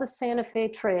how the Santa Fe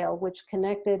Trail, which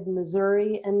connected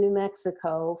Missouri and New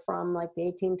Mexico from like the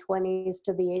 1820s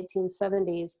to the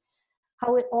 1870s,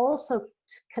 how it also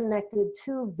connected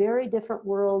two very different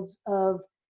worlds of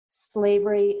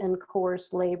slavery and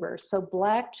coerced labor. So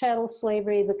black chattel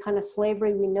slavery, the kind of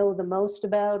slavery we know the most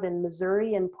about in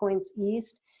Missouri and points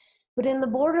east, but in the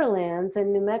borderlands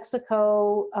in New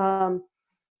Mexico,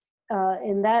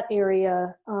 in that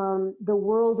area, the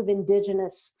world of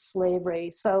indigenous slavery.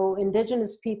 So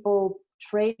indigenous people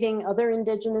trading other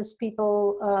indigenous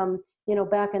people,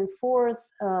 back and forth,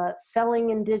 selling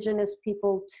indigenous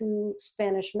people to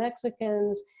Spanish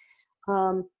Mexicans.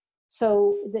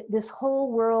 This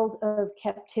whole world of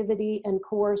captivity and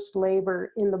coerced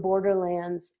labor in the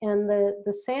borderlands, and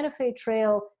the Santa Fe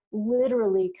Trail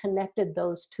literally connected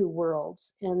those two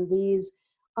worlds. And these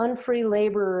unfree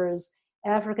laborers,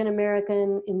 African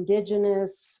American,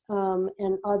 indigenous,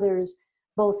 and others,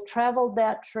 both traveled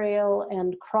that trail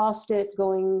and crossed it,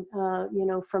 going,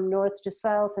 from north to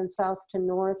south and south to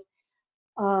north.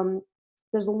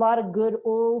 There's a lot of good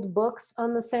old books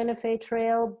on the Santa Fe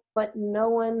Trail, but no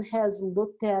one has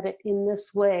looked at it in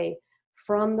this way,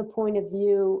 from the point of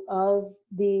view of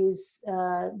these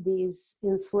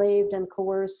enslaved and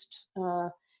coerced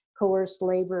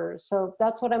laborers. So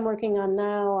that's what I'm working on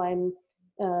now.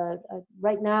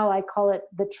 Right now I call it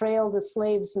The Trail the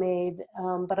Slaves Made,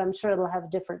 but I'm sure it'll have a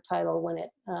different title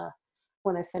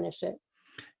when I finish it.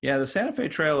 Yeah, the Santa Fe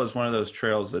Trail is one of those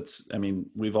trails that's,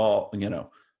 we've all,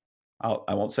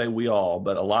 I won't say we all,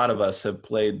 but a lot of us have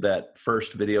played that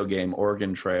first video game,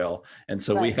 Oregon Trail. And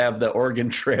so we have the Oregon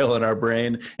Trail in our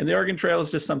brain. And the Oregon Trail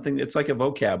is just something, it's like a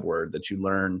vocab word that you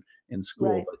learn in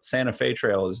school. Right. But Santa Fe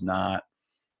Trail is not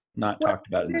talked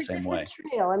about in the same way.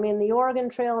 Trail. The Oregon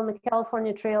Trail and the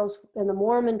California trails and the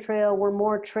Mormon Trail were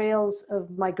more trails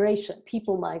of migration.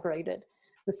 People migrated.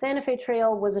 The Santa Fe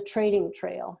Trail was a trading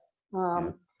trail.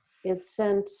 It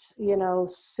sent,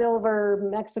 silver,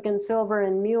 Mexican silver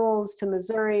and mules to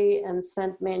Missouri, and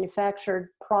sent manufactured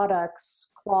products,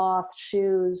 cloth,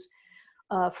 shoes,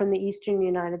 from the eastern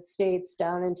United States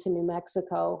down into New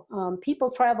Mexico.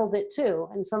 People traveled it too,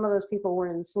 and some of those people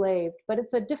were enslaved, but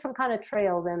it's a different kind of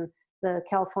trail than the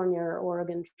California or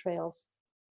Oregon trails.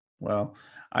 Well,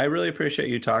 I really appreciate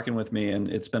you talking with me, and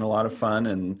it's been a lot of fun.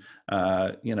 And,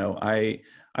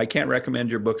 I can't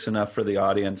recommend your books enough for the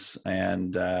audience,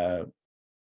 and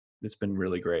it's been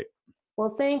really great. Well,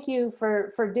 thank you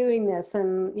for doing this,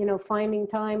 and, finding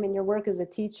time in your work as a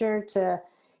teacher to,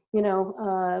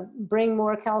 bring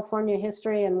more California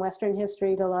history and Western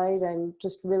history to light. I'm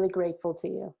just really grateful to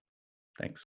you.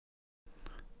 Thanks.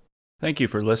 Thank you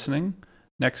for listening.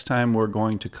 Next time, we're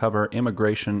going to cover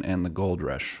immigration and the gold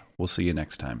rush. We'll see you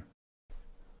next time.